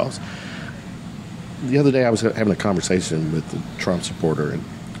themselves. The other day I was having a conversation with a Trump supporter, and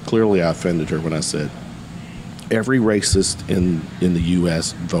clearly I offended her when I said, every racist in the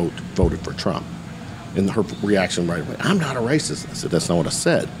U.S. voted for Trump. And her reaction right away, I'm not a racist. I said, that's not what I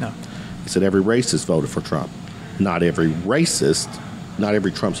said. No. I said, every racist voted for Trump. Not every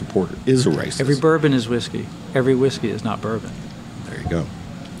Trump supporter is a racist. Every bourbon is whiskey. Every whiskey is not bourbon. There you go.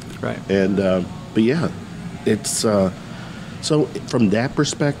 Right. And, but yeah, it's, so from that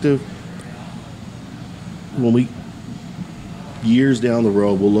perspective, when we, years down the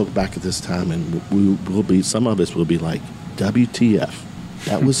road, we'll look back at this time and some of us will be like, WTF.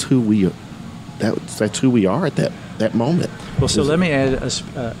 That was who we, that's who we are at that moment. Well, so let me add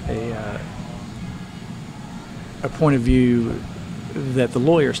a point of view that the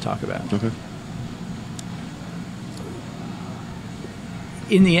lawyers talk about. Okay.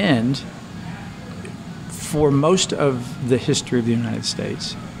 In the end, for most of the history of the United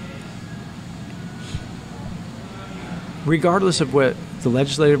States, regardless of what the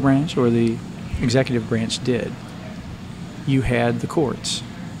legislative branch or the executive branch did, you had the courts.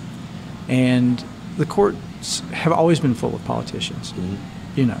 And the courts have always been full of politicians.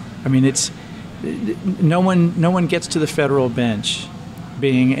 Mm-hmm. I mean, it's no one gets to the federal bench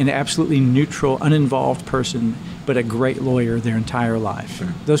being an absolutely neutral, uninvolved person, but a great lawyer their entire life. Sure.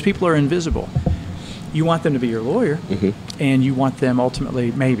 Those people are invisible. You want them to be your lawyer, and you want them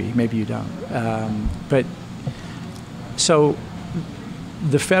ultimately, maybe you don't. But so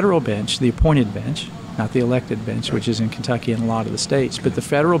the federal bench, the appointed bench, not the elected bench, which is in Kentucky and a lot of the states, but the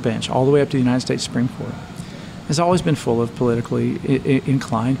federal bench, all the way up to the United States Supreme Court, has always been full of politically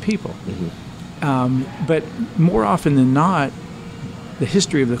inclined people. But more often than not, the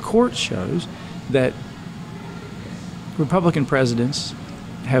history of the court shows that Republican presidents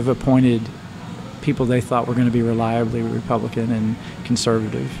have appointed people they thought were going to be reliably Republican and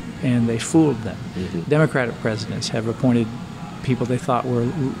conservative, and they fooled them. Democratic presidents have appointed people they thought were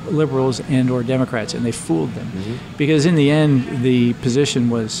liberals and or Democrats, and they fooled them. Because in the end, the position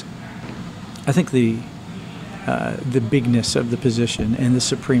was, I think the bigness of the position and the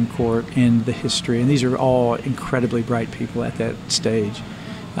Supreme Court and the history, and these are all incredibly bright people at that stage.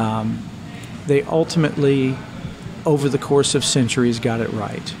 They ultimately, over the course of centuries, got it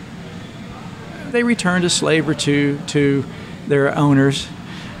right. They returned a slave or two to their owners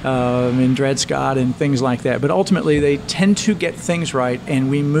in Dred Scott and things like that. But ultimately, they tend to get things right, and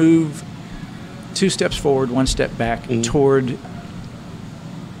we move 2 steps forward, 1 step back toward,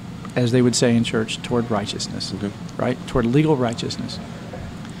 as they would say in church, toward righteousness, right? Toward legal righteousness.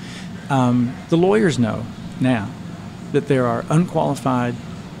 The lawyers know now that there are unqualified,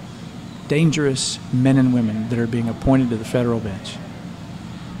 dangerous men and women that are being appointed to the federal bench.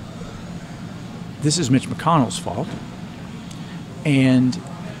 This is Mitch McConnell's fault. And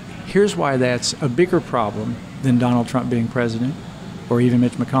here's why that's a bigger problem than Donald Trump being president or even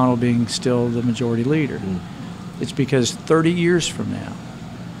Mitch McConnell being still the majority leader. It's because 30 years from now,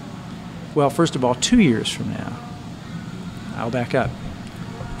 well, first of all, 2 years from now, I'll back up.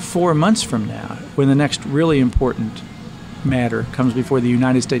 4 months from now, when the next really important matter comes before the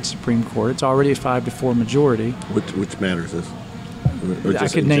United States Supreme Court, it's already a 5-4 majority. Which matter is this? I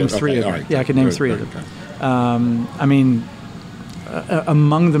could name 3 of them. Right. Yeah, I could name 3 of them. I mean,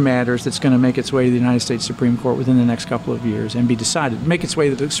 among the matters that's going to make its way to the United States Supreme Court within the next couple of years and be decided, make its way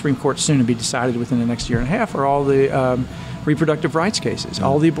to the Supreme Court soon and be decided within the next year and a half, are all the reproductive rights cases,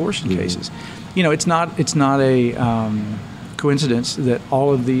 all the abortion cases. You know, it's not a coincidence that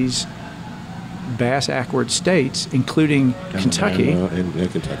all of these bass-ackward states, including Kentucky,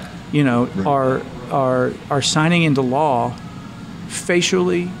 and Kentucky, you know, are signing into law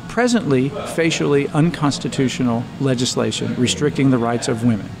presently facially unconstitutional legislation restricting the rights of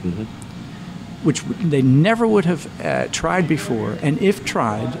women, which they never would have tried before, and if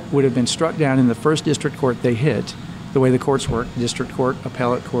tried, would have been struck down in the first district court they hit, the way the courts work, district court,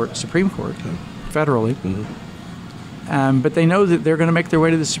 appellate court, Supreme Court, federally. But they know that they're going to make their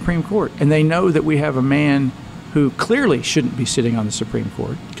way to the Supreme Court, and they know that we have a man who clearly shouldn't be sitting on the Supreme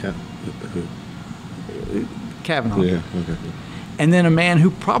Court. Kavanaugh. Yeah, okay. And then a man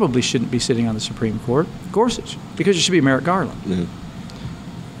who probably shouldn't be sitting on the Supreme Court, Gorsuch, because it should be Merrick Garland. Yeah.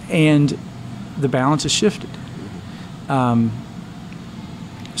 And the balance has shifted.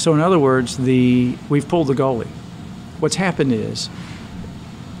 So in other words, we've pulled the goalie. What's happened is,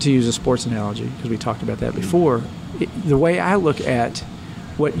 to use a sports analogy, because we talked about that before, the way I look at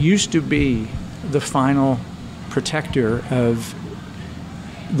what used to be the final protector of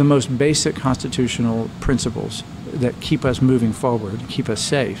the most basic constitutional principles that keep us moving forward, keep us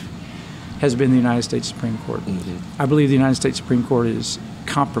safe, has been the United States Supreme Court. I believe the United States Supreme Court is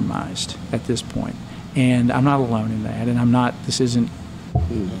compromised at this point, and I'm not alone in that. And I'm not. This isn't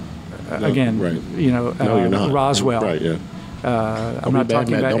again, right. You know, no, you're not. Roswell. Right. Yeah. I'm not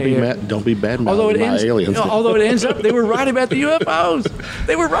talking about Don't be bad although it about ends, aliens. although it ends up they were right about the UFOs.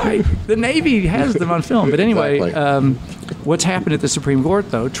 They were right. The Navy has them on film. But anyway, Exactly. What's happened at the Supreme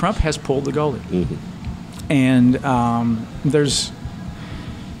Court, though, Trump has pulled the goalie. And there's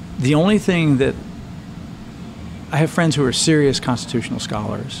the only thing that I have friends who are serious constitutional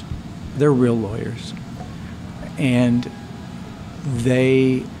scholars. They're real lawyers. And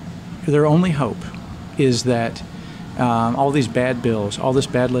their only hope is that all these bad bills, all this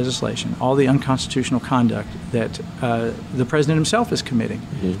bad legislation, all the unconstitutional conduct that the president himself is committing,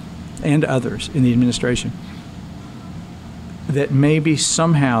 and others in the administration, that maybe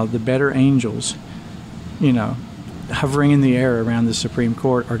somehow the better angels, you know, hovering in the air around the Supreme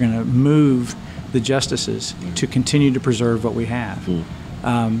Court are going to move the justices to continue to preserve what we have.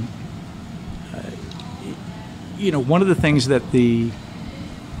 You know, one of the things that the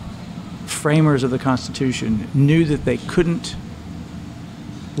framers of the Constitution knew that they couldn't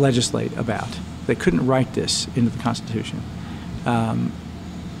legislate about, they couldn't write this into the Constitution.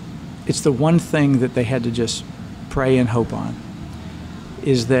 It's the one thing that they had to just pray and hope on,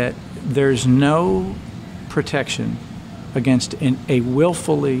 is that there's no protection against a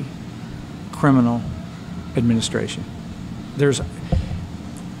willfully criminal administration. There's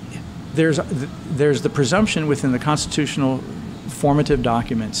the presumption within the constitutional formative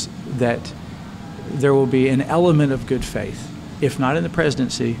documents that there will be an element of good faith, if not in the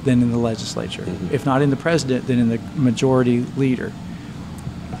presidency, then in the legislature. If not in the president, then in the majority leader.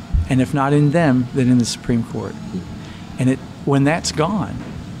 And if not in them, then in the Supreme Court. And when that's gone,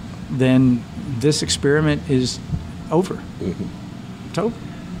 then this experiment is over. Mm-hmm. It's over.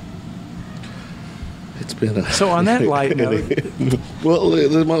 It's been a So on that light note, well,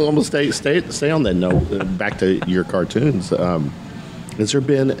 I'm gonna stay on that note. Back to your cartoons. Has there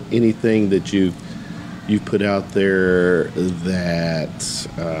been anything that you've put out there that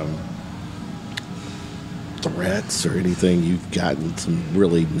threats or anything you've gotten some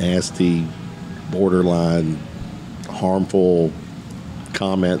really nasty, borderline, harmful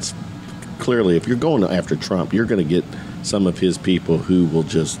comments? Clearly, if you're going after Trump, you're going to get some of his people who will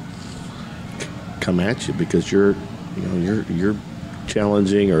just come at you because you're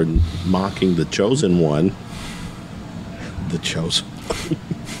challenging or mocking the chosen one. The chosen.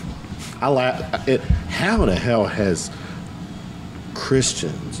 How in the hell has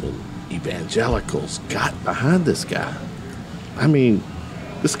Christians and evangelicals got behind this guy? I mean,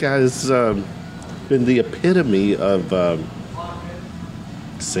 this guy has been the epitome of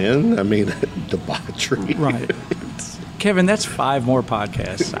sin. I mean, debauchery. Right. Kevin, that's 5 more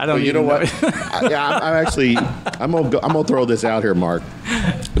podcasts. I don't. Well, you know what? I'm gonna throw this out here, Mark.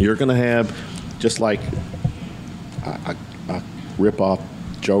 You're gonna have just like I rip off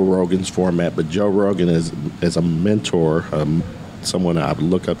Joe Rogan's format, but Joe Rogan is a mentor, someone I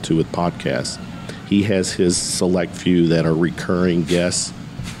look up to with podcasts. He has his select few that are recurring guests.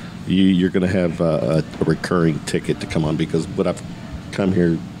 You're going to have a recurring ticket to come on because what I've come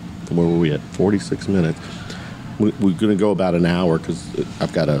here, where were we at? 46 minutes. We're going to go about an hour because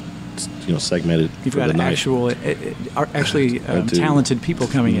I've got a segmented. You've for got the night. actually talented people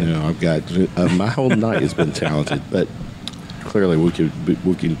coming in. I've got my whole night has been talented, but clearly we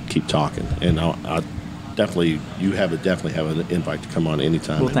can keep talking, and I'll definitely definitely have an invite to come on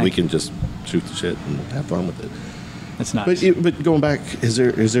anytime, and we can just shoot the shit and have fun with it. That's nice. But going back, has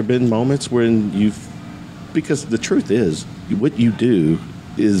there been moments when because the truth is what you do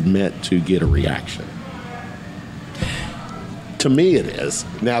is meant to get a reaction. To me, it is.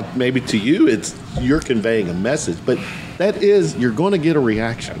 Now, maybe to you, you're conveying a message, but you're going to get a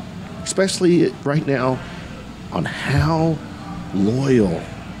reaction, especially right now on how loyal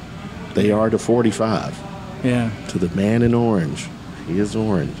they are to 45. Yeah. To the man in orange. He is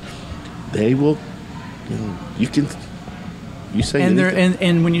orange. They will, you say and anything.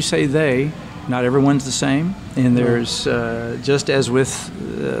 and when you say they, not everyone's the same. And there's, just as with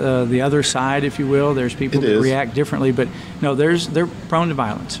the other side, if you will, there's people that react differently. But no, they're prone to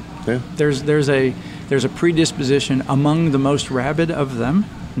violence. Yeah. There's a predisposition among the most rabid of them,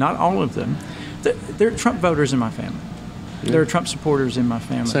 not all of them. There are Trump voters in my family. Yeah. There are Trump supporters in my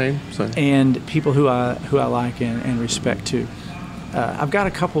family. Same. And people who I like and respect too. I've got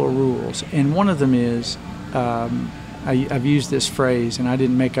a couple of rules, and one of them is I've used this phrase, and I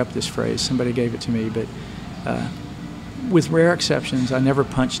didn't make up this phrase. Somebody gave it to me, but with rare exceptions, I never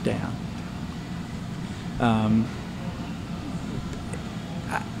punch down.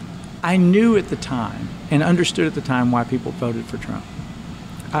 I knew at the time and understood at the time why people voted for Trump.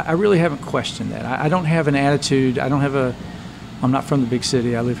 I really haven't questioned that. I don't have an attitude. I'm not from the big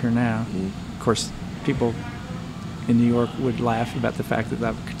city. I live here now. Of course, people in New York would laugh about the fact that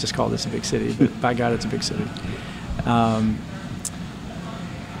I could just call this a big city, but by God, it's a big city.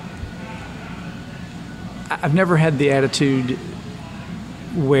 I've never had the attitude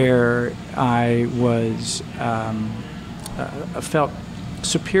where I was felt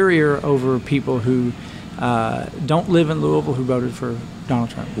superior over people who don't live in Louisville who voted for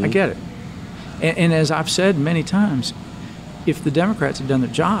Donald Trump. I get it. And as I've said many times, if the Democrats had done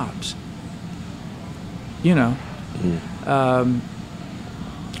their jobs, I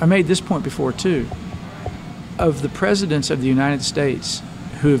made this point before too. Of the presidents of the United States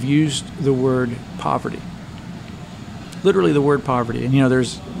who have used the word poverty, literally the word poverty, and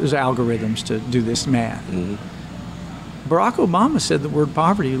there's algorithms to do this math. Barack Obama said the word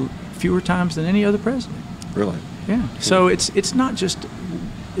poverty fewer times than any other president. Really? Yeah. So it's just not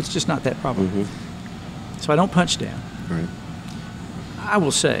that problem. So I don't punch down. Right. I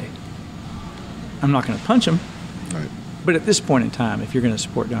will say, I'm not going to punch him. Right. But at this point in time, if you're going to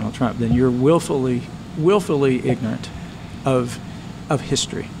support Donald Trump, then you're willfully ignorant of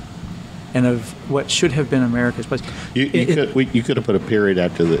history and of what should have been America's place. You could have put a period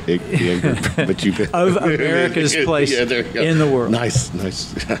after the but you of America's place in the world. Nice.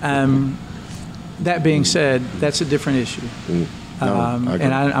 That being said, that's a different issue.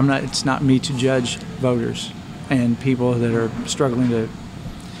 And I'm not. It's not me to judge voters and people that are struggling to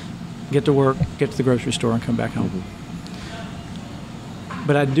get to work, get to the grocery store, and come back home.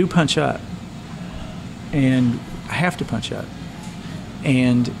 But I do punch up, and I have to punch up.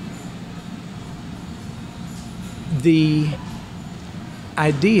 And the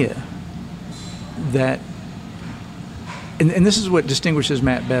idea that and this is what distinguishes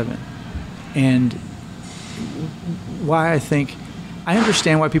Matt Bevin, and why I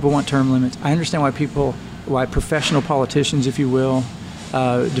understand why people want term limits. I understand why professional politicians, if you will,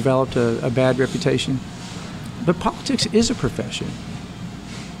 developed a bad reputation. But politics is a profession.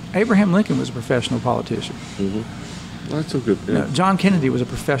 Abraham Lincoln was a professional politician. Mm-hmm. That's so good. Yeah. John Kennedy was a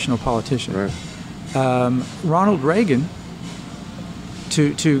professional politician. Right. Ronald Reagan,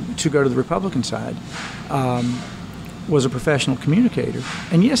 to go to the Republican side, was a professional communicator.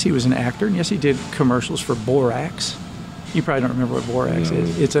 And yes, he was an actor, and yes, he did commercials for Borax. You probably don't remember what Borax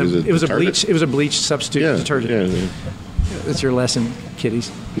is. It was a bleach substitute detergent. Yeah. That's your lesson,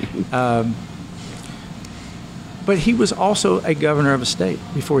 kiddies. But he was also a governor of a state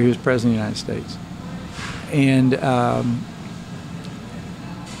before he was president of the United States. And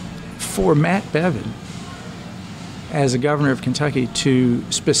for Matt Bevin, as a governor of Kentucky, to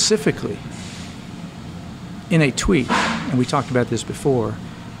specifically, in a tweet, and we talked about this before,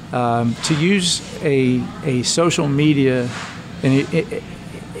 to use a social media, an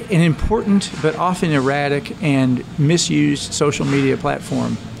important but often erratic and misused social media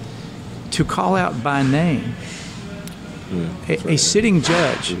platform, to call out by name a sitting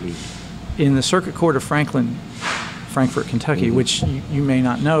judge in the Circuit Court of Frankfort, Kentucky, which you may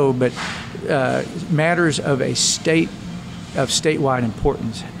not know, but matters of statewide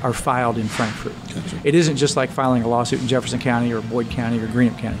importance are filed in Frankfort. Gotcha. It isn't just like filing a lawsuit in Jefferson County or Boyd County or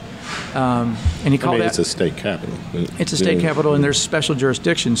Greenup County. And he called it's a state capital. It's a state capital, and there's special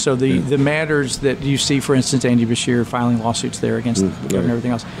jurisdiction. So the matters that you see, for instance, Andy Beshear filing lawsuits there against the governor and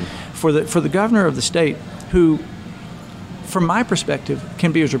everything else, for the governor of the state, who, from my perspective,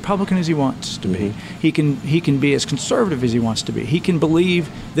 can be as Republican as he wants to be. He can be as conservative as he wants to be. He can believe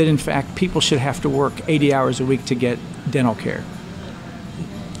that, in fact, people should have to work 80 hours a week to get dental care.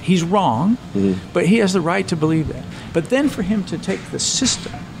 He's wrong, but he has the right to believe that. But then for him to take the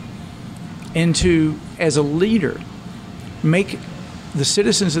system and to, as a leader, make the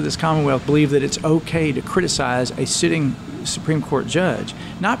citizens of this Commonwealth believe that it's okay to criticize a sitting Supreme Court judge,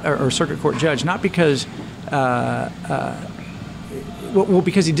 or Circuit Court judge, not because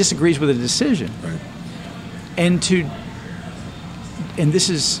because he disagrees with a decision, right. and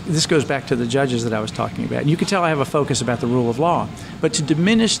this goes back to the judges that I was talking about. And you can tell I have a focus about the rule of law, but to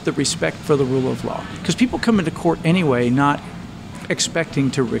diminish the respect for the rule of law, because people come into court anyway not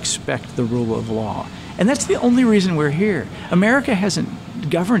expecting to respect the rule of law, and that's the only reason we're here. America hasn't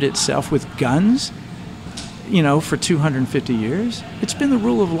governed itself with guns, for 250 years. It's been the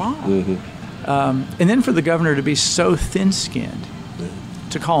rule of law. And then for the governor to be so thin-skinned,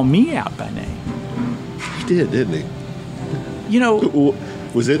 to call me out by name. He did, didn't he?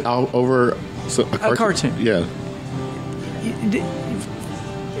 Was it all over a cartoon? Yeah.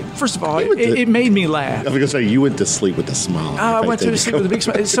 First of all, it made me laugh. I was going to say, you went to sleep with a smile. I went to sleep with a big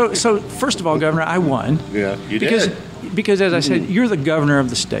smile. So first of all, Governor, I won. Yeah, you did. Because, as I said, you're the governor of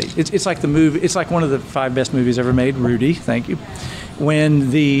the state. It's like the movie. It's like one of the 5 best movies ever made. Rudy, thank you.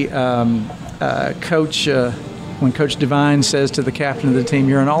 When the coach, when Coach Devine says to the captain of the team,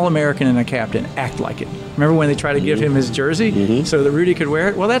 "You're an All-American and a captain. Act like it." Remember when they try to give him his jersey so that Rudy could wear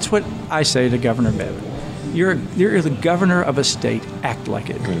it? Well, that's what I say to Governor Bevin. You're the governor of a state. Act like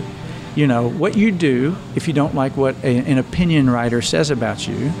it. What you do if you don't like what an opinion writer says about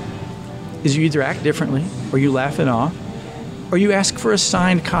you is you either act differently, or you laugh it off, or you ask for a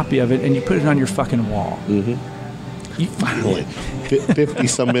signed copy of it and you put it on your fucking wall. Finally,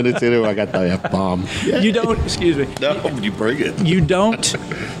 50-some minutes into it, I got the F-bomb. You don't, excuse me. No, you bring it. You don't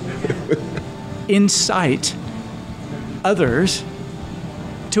incite others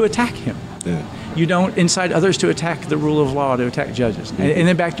to attack him. Yeah. You don't incite others to attack the rule of law, to attack judges. And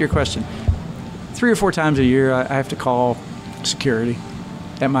then back to your question. 3 or 4 times a year, I have to call security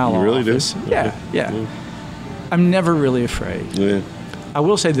at my law office. Do? Yeah. I'm never really afraid. Yeah. I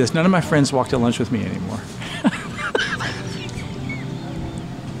will say this. None of my friends walk to lunch with me anymore.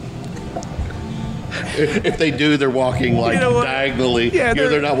 If they do, they're walking diagonally. Yeah,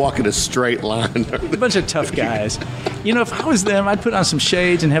 they're not walking a straight line. A bunch of tough guys. If I was them, I'd put on some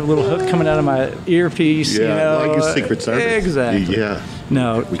shades and have a little hook coming out of my earpiece. Yeah, like a Secret Service. Exactly. Yeah.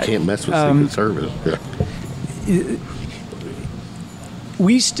 No. We can't mess with Secret Service. Yeah.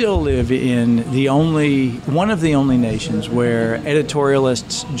 We still live in one of the only nations where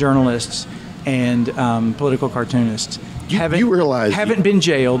editorialists, journalists, and political cartoonists haven't been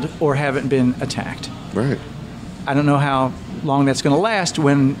jailed or haven't been attacked. Right. I don't know how long that's going to last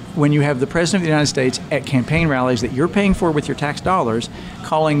when you have the President of the United States at campaign rallies that you're paying for with your tax dollars,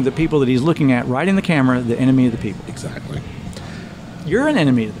 calling the people that he's looking at right in the camera the enemy of the people. Exactly. You're an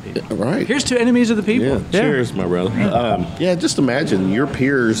enemy of the people. Right. Here's two enemies of the people. Yeah. Cheers, my brother. Yeah, just imagine your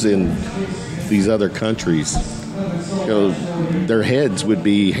peers in these other countries. You know, their heads would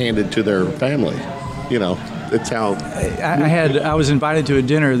be handed to their family. You know, that's how. I was invited to a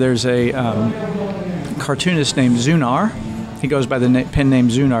dinner. There's a cartoonist named Zunar. He goes by the pen name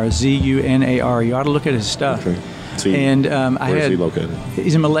Zunar, Z-U-N-A-R. You ought to look at his stuff. Okay. And where is he located?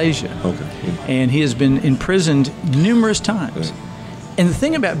 He's in Malaysia. Okay. And he has been imprisoned numerous times. Yeah. And the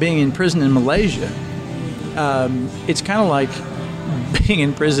thing about being in prison in Malaysia, it's kind of like being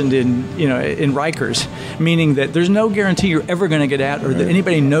imprisoned in Rikers, meaning that there's no guarantee you're ever going to get out or that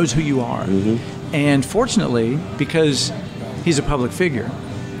anybody knows who you are. Mm-hmm. And fortunately, because he's a public figure,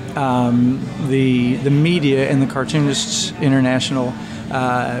 the media and the Cartoonists International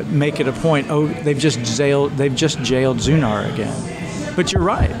make it a point. Oh, they've just jailed Zunar again. But you're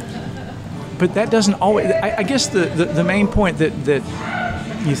right. But that doesn't always. I guess the main point that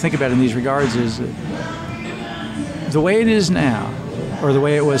you think about in these regards is that the way it is now, or the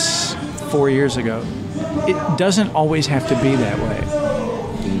way it was 4 years ago, it doesn't always have to be that way.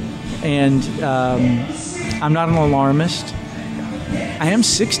 And I'm not an alarmist. I am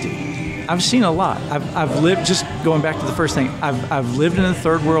 60. I've seen a lot. I've lived, just going back to the first thing, I've lived in a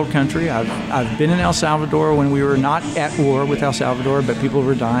third world country. I've been in El Salvador when we were not at war with El Salvador, but people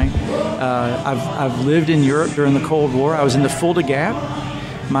were dying. I've lived in Europe during the Cold War. I was in the Fulda Gap.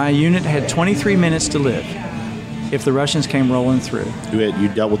 My unit had 23 minutes to live if the Russians came rolling through. You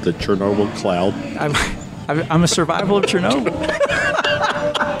dealt with the Chernobyl cloud. I'm a survival of Chernobyl.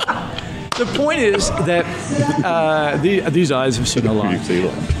 The point is that these eyes have seen a lot. You've seen a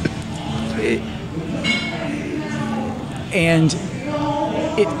lot. And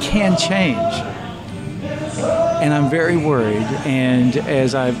it can change. And I'm very worried. And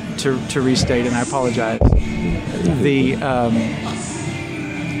as to restate, and I apologize, the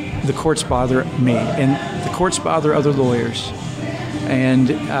courts bother me, and the courts bother other lawyers. And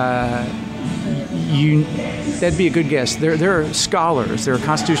that'd be a good guess. There are scholars, there are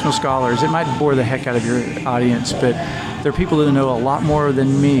constitutional scholars. It might bore the heck out of your audience, but there are people that know a lot more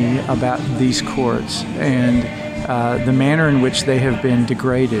than me about these courts and the manner in which they have been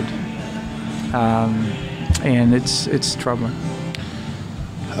degraded. And it's troubling.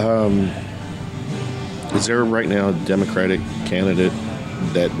 Is there right now a Democratic candidate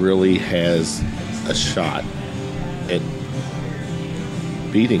that really has a shot at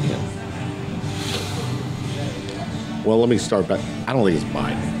beating him? Well, let me start back. I don't think it's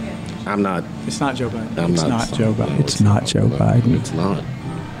Biden. I'm not. It's not Joe Biden. It's not Joe Biden. It's not Joe Biden. It's not.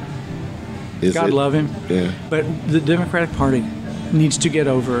 God love him. Yeah. But the Democratic Party needs to get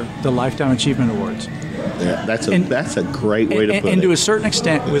over the Lifetime Achievement Awards. Yeah, that's a great way to put it. And to a certain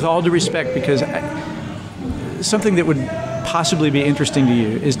extent, with all due respect, because something that would possibly be interesting to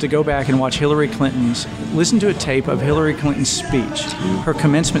you is to go back and watch listen to a tape of Hillary Clinton's speech, her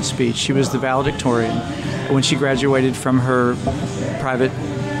commencement speech. She was the valedictorian when she graduated from her private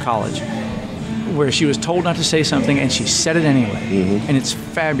college, where she was told not to say something and she said it anyway. Mm-hmm. And it's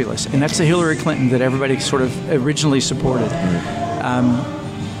fabulous. And that's the Hillary Clinton that everybody sort of originally supported.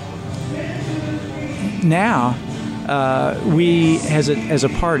 Now, we as a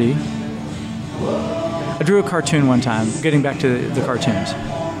party, I drew a cartoon one time, getting back to the cartoons.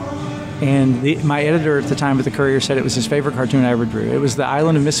 And my editor at the time at the Courier said it was his favorite cartoon I ever drew. It was the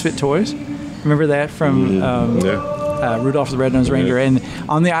Island of Misfit Toys. Remember that from Rudolph the Red-Nosed Reindeer? And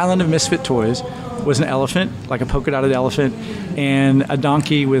on the Island of Misfit Toys was an elephant, like a polka-dotted elephant, and a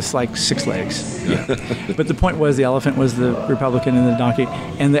donkey with like 6 legs. Yeah. But the point was the elephant was the Republican and the donkey.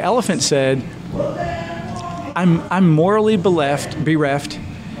 And the elephant said, I'm morally bereft,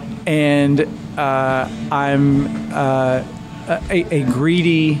 and I'm a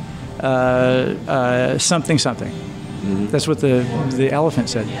greedy something. Mm-hmm. That's what the elephant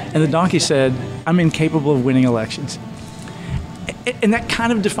said. And the donkey said, I'm incapable of winning elections. And that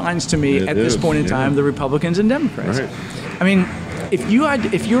kind of defines to me at this point in time the Republicans and Democrats. Right. I mean, if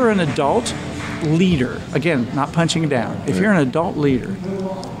you're an adult leader, again, not punching down, if you're an adult leader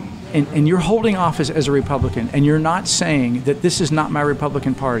and you're holding office as a Republican and you're not saying that this is not my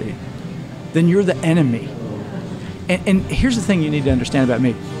Republican Party, then you're the enemy. And here's the thing you need to understand about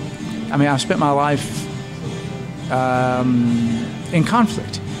me. I mean, I've spent my life in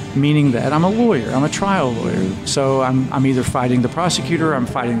conflict, meaning that I'm a lawyer, I'm a trial lawyer. So I'm either fighting the prosecutor, I'm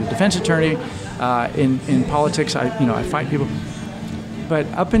fighting the defense attorney. In politics, I fight people. But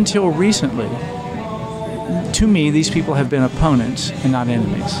up until recently, to me, these people have been opponents and not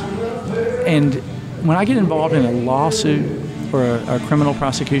enemies. And when I get involved in a lawsuit or a criminal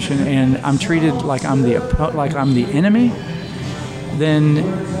prosecution, and I'm treated like I'm the enemy, then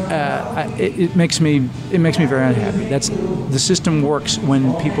it makes me very unhappy. The system works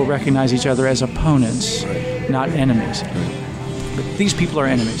when people recognize each other as opponents, not enemies. But these people are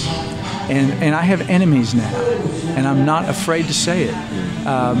enemies, and I have enemies now, and I'm not afraid to say it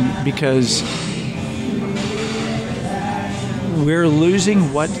because we're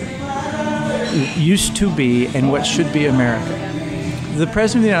losing what used to be and what should be America. The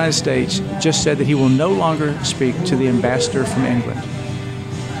President of the United States just said that he will no longer speak to the ambassador from England.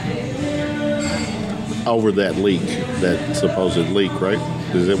 Over that leak, that supposed leak, right?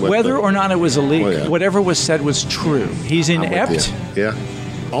 Is it Whether or not it was a leak, Oh, yeah. whatever was said was true. He's inept Yeah.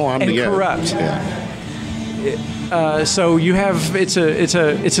 Oh, I'm and the corrupt. Yeah. So you have it's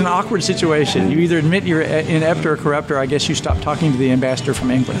an awkward situation. You either admit you're inept or corrupt, or I guess you stop talking to the ambassador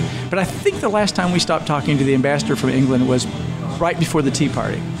from England. But I think the last time we stopped talking to the ambassador from England was right before the Tea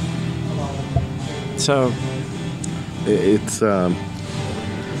Party. So It's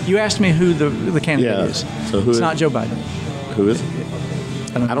you asked me who the candidate Yeah. is. So who it's is- not Joe Biden. who is it?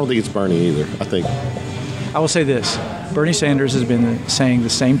 I don't think it's Bernie either. I think I will say this: Bernie Sanders has been saying the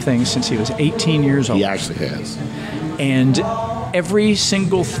same thing since he was 18 years old. he actually has. And every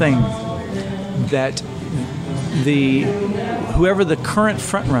single thing that whoever the current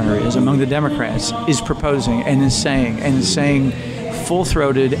frontrunner is among the Democrats is proposing and is saying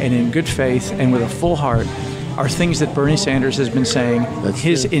full-throated and in good faith and with a full heart are things that Bernie Sanders has been saying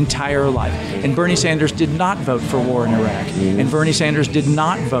his entire life. And Bernie Sanders did not vote for war in Iraq. And Bernie Sanders did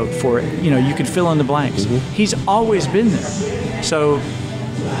not vote for it. You know, you could fill in the blanks. He's always been there. So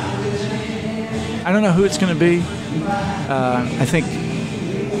I don't know who it's going to be. I think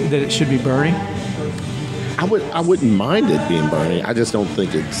that it should be Bernie. I wouldn't mind it being Bernie. I just don't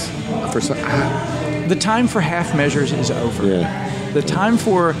think it's for some. The time for half measures is over. Yeah. The time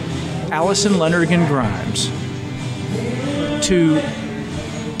for Allison Lonergan Grimes to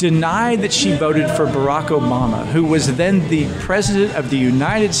deny that she voted for Barack Obama, who was then the President of the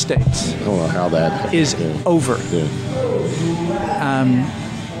United States, I don't know how that is over. Yeah.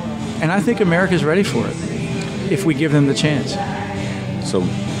 And I think America's ready for it if we give them the chance. So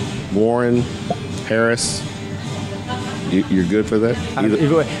Warren, Harris, you're good for that?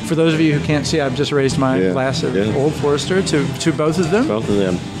 For those of you who can't see, I've just raised my glass of Old Forester to both of them. Both of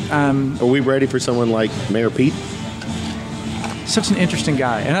them. Are we ready for someone like Mayor Pete? Such an interesting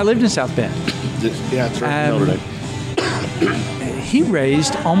guy. And I lived in South Bend. Yeah, that's right. Notre Dame. He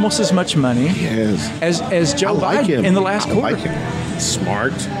raised almost as much money as Joe Biden in the last quarter. I like him.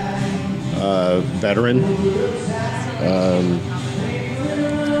 Smart, veteran.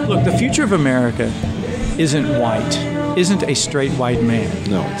 Look, the future of America isn't white, isn't a straight white man.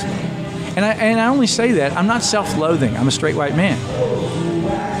 No, it's not. And I only say that, I'm not self-loathing. I'm a straight white man.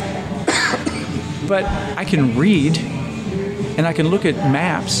 But I can read and I can look at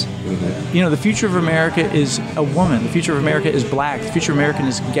maps. Mm-hmm. You know, the future of America is a woman. The future of America is black. The future of America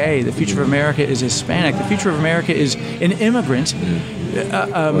is gay. The future of America is Hispanic. The future of America is an immigrant.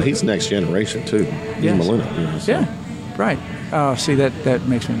 Well, he's next generation, too. He's a millennial. You know, so. Yeah, right. Oh, see, that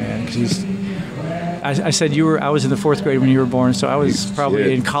makes me mad because I said I was in the fourth grade when you were born, so I was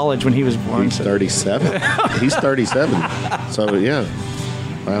probably in college when he was born. He's 37. He's 37. So, yeah.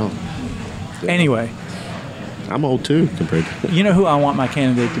 Wow. Yeah. Anyway. I'm old, too, compared to... You know who I want my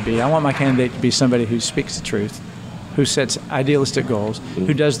candidate to be? I want my candidate to be somebody who speaks the truth, who sets idealistic goals,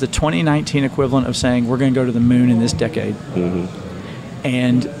 who does the 2019 equivalent of saying we're going to go to the moon in this decade,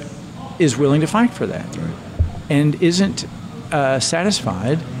 and is willing to fight for that, and isn't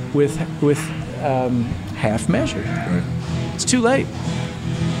satisfied with half measures. Right. It's too late.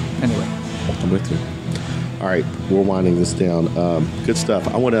 Anyway. I'm with you. All right, we're winding this down. Good stuff.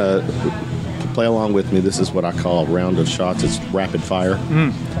 I want to play along with me. This is what I call a round of shots. It's rapid fire.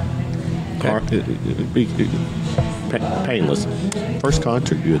 Okay. Painless. First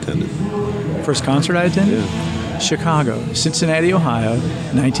concert you attended? First concert I attended? Yeah. Chicago, Cincinnati, Ohio,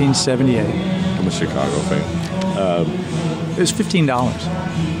 1978. I'm a Chicago fan. It was $15.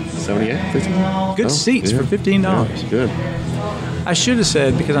 78? 15? Good seats for $15. Yeah, good. I should have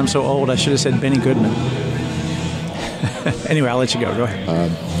said, because I'm so old, I should have said Benny Goodman. Anyway, I'll let you go. Go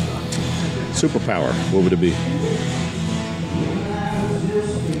ahead. Superpower, what would it be?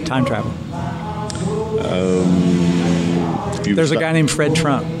 Time travel. There's a guy named Fred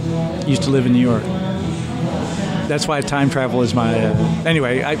Trump. Used to live in New York. That's why time travel is my.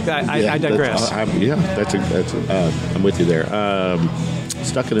 Anyway, I digress. I'm with you there.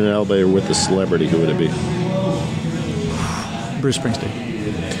 Stuck in an elevator with a celebrity, who would it be? Bruce Springsteen.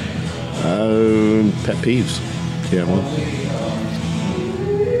 Pet peeves. Yeah, well.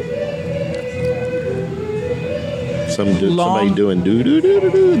 somebody doing do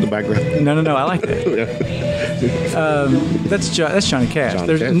in the background. No. I like that. That's Johnny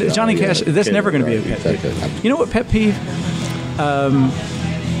Cash. Johnny Cash. That's never going to be a pet peeve. You know what pet peeve?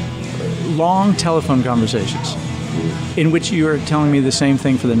 Long telephone conversations in which you are telling me the same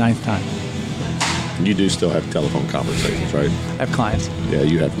thing for the 9th time. You do still have telephone conversations, right? I have clients. Yeah,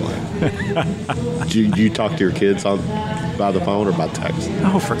 you have clients. do you talk to your kids by the phone or by text?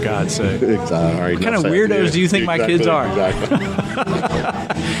 Oh, for God's sake. What kind of weirdos do you think my kids are? Exactly.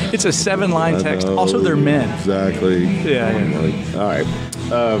 It's a 7-line text. Also, they're men. Exactly. Yeah. All right.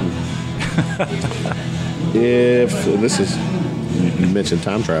 And this is, you mentioned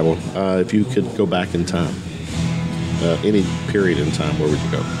time travel. If you could go back in time, any period in time, where would you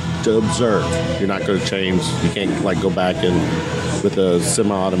go? To observe. You're not going to change. You can't like go back and with a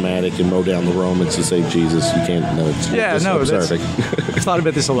semi-automatic and mow down the Romans to save Jesus. You can't. No, it's just observing. I've thought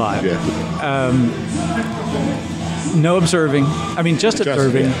about this a lot. Yeah. No observing. I mean, just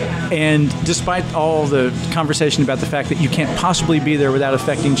observing. Yeah. And despite all the conversation about the fact that you can't possibly be there without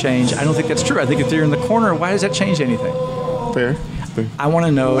affecting change, I don't think that's true. I think if you're in the corner, why does that change anything? Fair. I want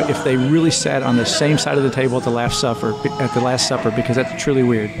to know if they really sat on the same side of the table at the Last Supper, because that's truly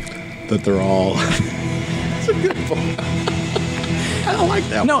weird. That they're all. That's a good one. I don't like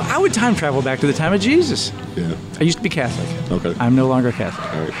that. No, I would time travel back to the time of Jesus. Yeah. I used to be Catholic. Okay. I'm no longer Catholic.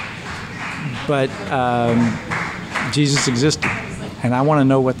 All right. But Jesus existed, and I want to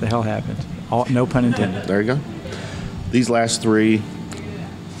know what the hell happened. No pun intended. There you go. These last 3.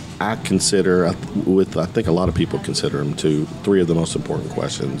 I consider, I think a lot of people consider them 3 of the most important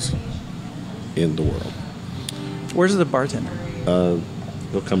questions in the world. Where's the bartender?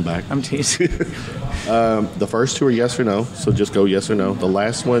 They'll come back. I'm teasing. The first 2 are yes or no, so just go yes or no. The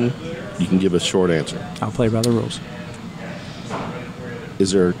last one, you can give a short answer. I'll play by the rules.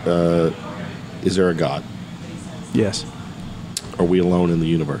 Is there a God? Yes. Are we alone in the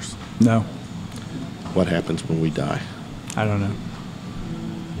universe? No. What happens when we die? I don't know.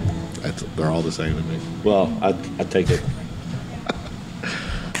 They're all the same to me. Well, I take it.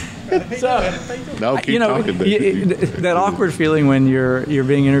 No, keep talking. That awkward feeling when you're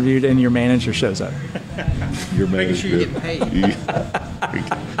being interviewed and your manager shows up. Your manager. Making sure you get paid.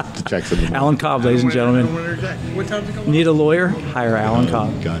 To check something. Alan Cobb, ladies and gentlemen. What time's it coming? Need a lawyer? Hire Alan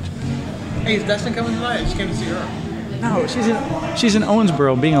Cobb. Gotcha. Hey, is Dustin coming tonight? I just came to see her. No, she's in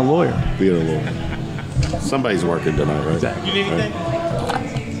Owensboro being a lawyer. Being a lawyer. Somebody's working tonight, right? Exactly. You need anything?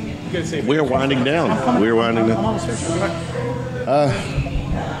 We're winding down.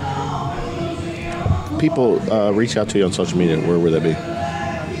 People reach out to you on social media. Where would that be?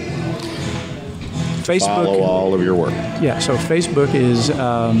 Facebook. Follow all of your work. Yeah, so Facebook is,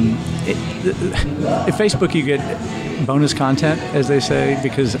 at Facebook you get bonus content, as they say,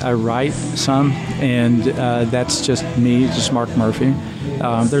 because I write some, and that's just me, just Mark Murphy.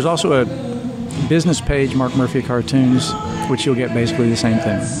 There's also a business page, Mark Murphy Cartoons, which you'll get basically the same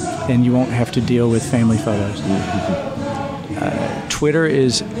thing, and you won't have to deal with family photos. Twitter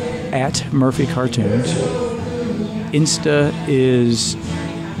is @Murphy Cartoons. Insta is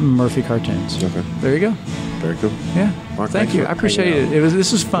Murphy Cartoons. Okay. There you go. Very cool. Yeah. Mark, Thank you. I appreciate it.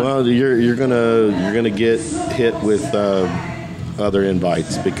 This was fun. Well, you're gonna get hit with other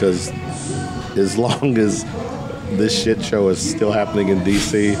invites, because as long as this shit show is still happening in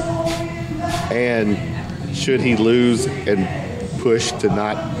DC, and should he lose and push to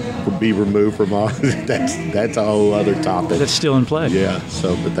not be removed from office, that's a whole other topic. That's still in play. Yeah.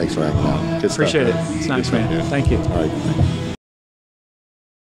 So, but thanks for hanging out. Good Appreciate stuff, it. It's nice, Good man. stuff, Thank you. All right.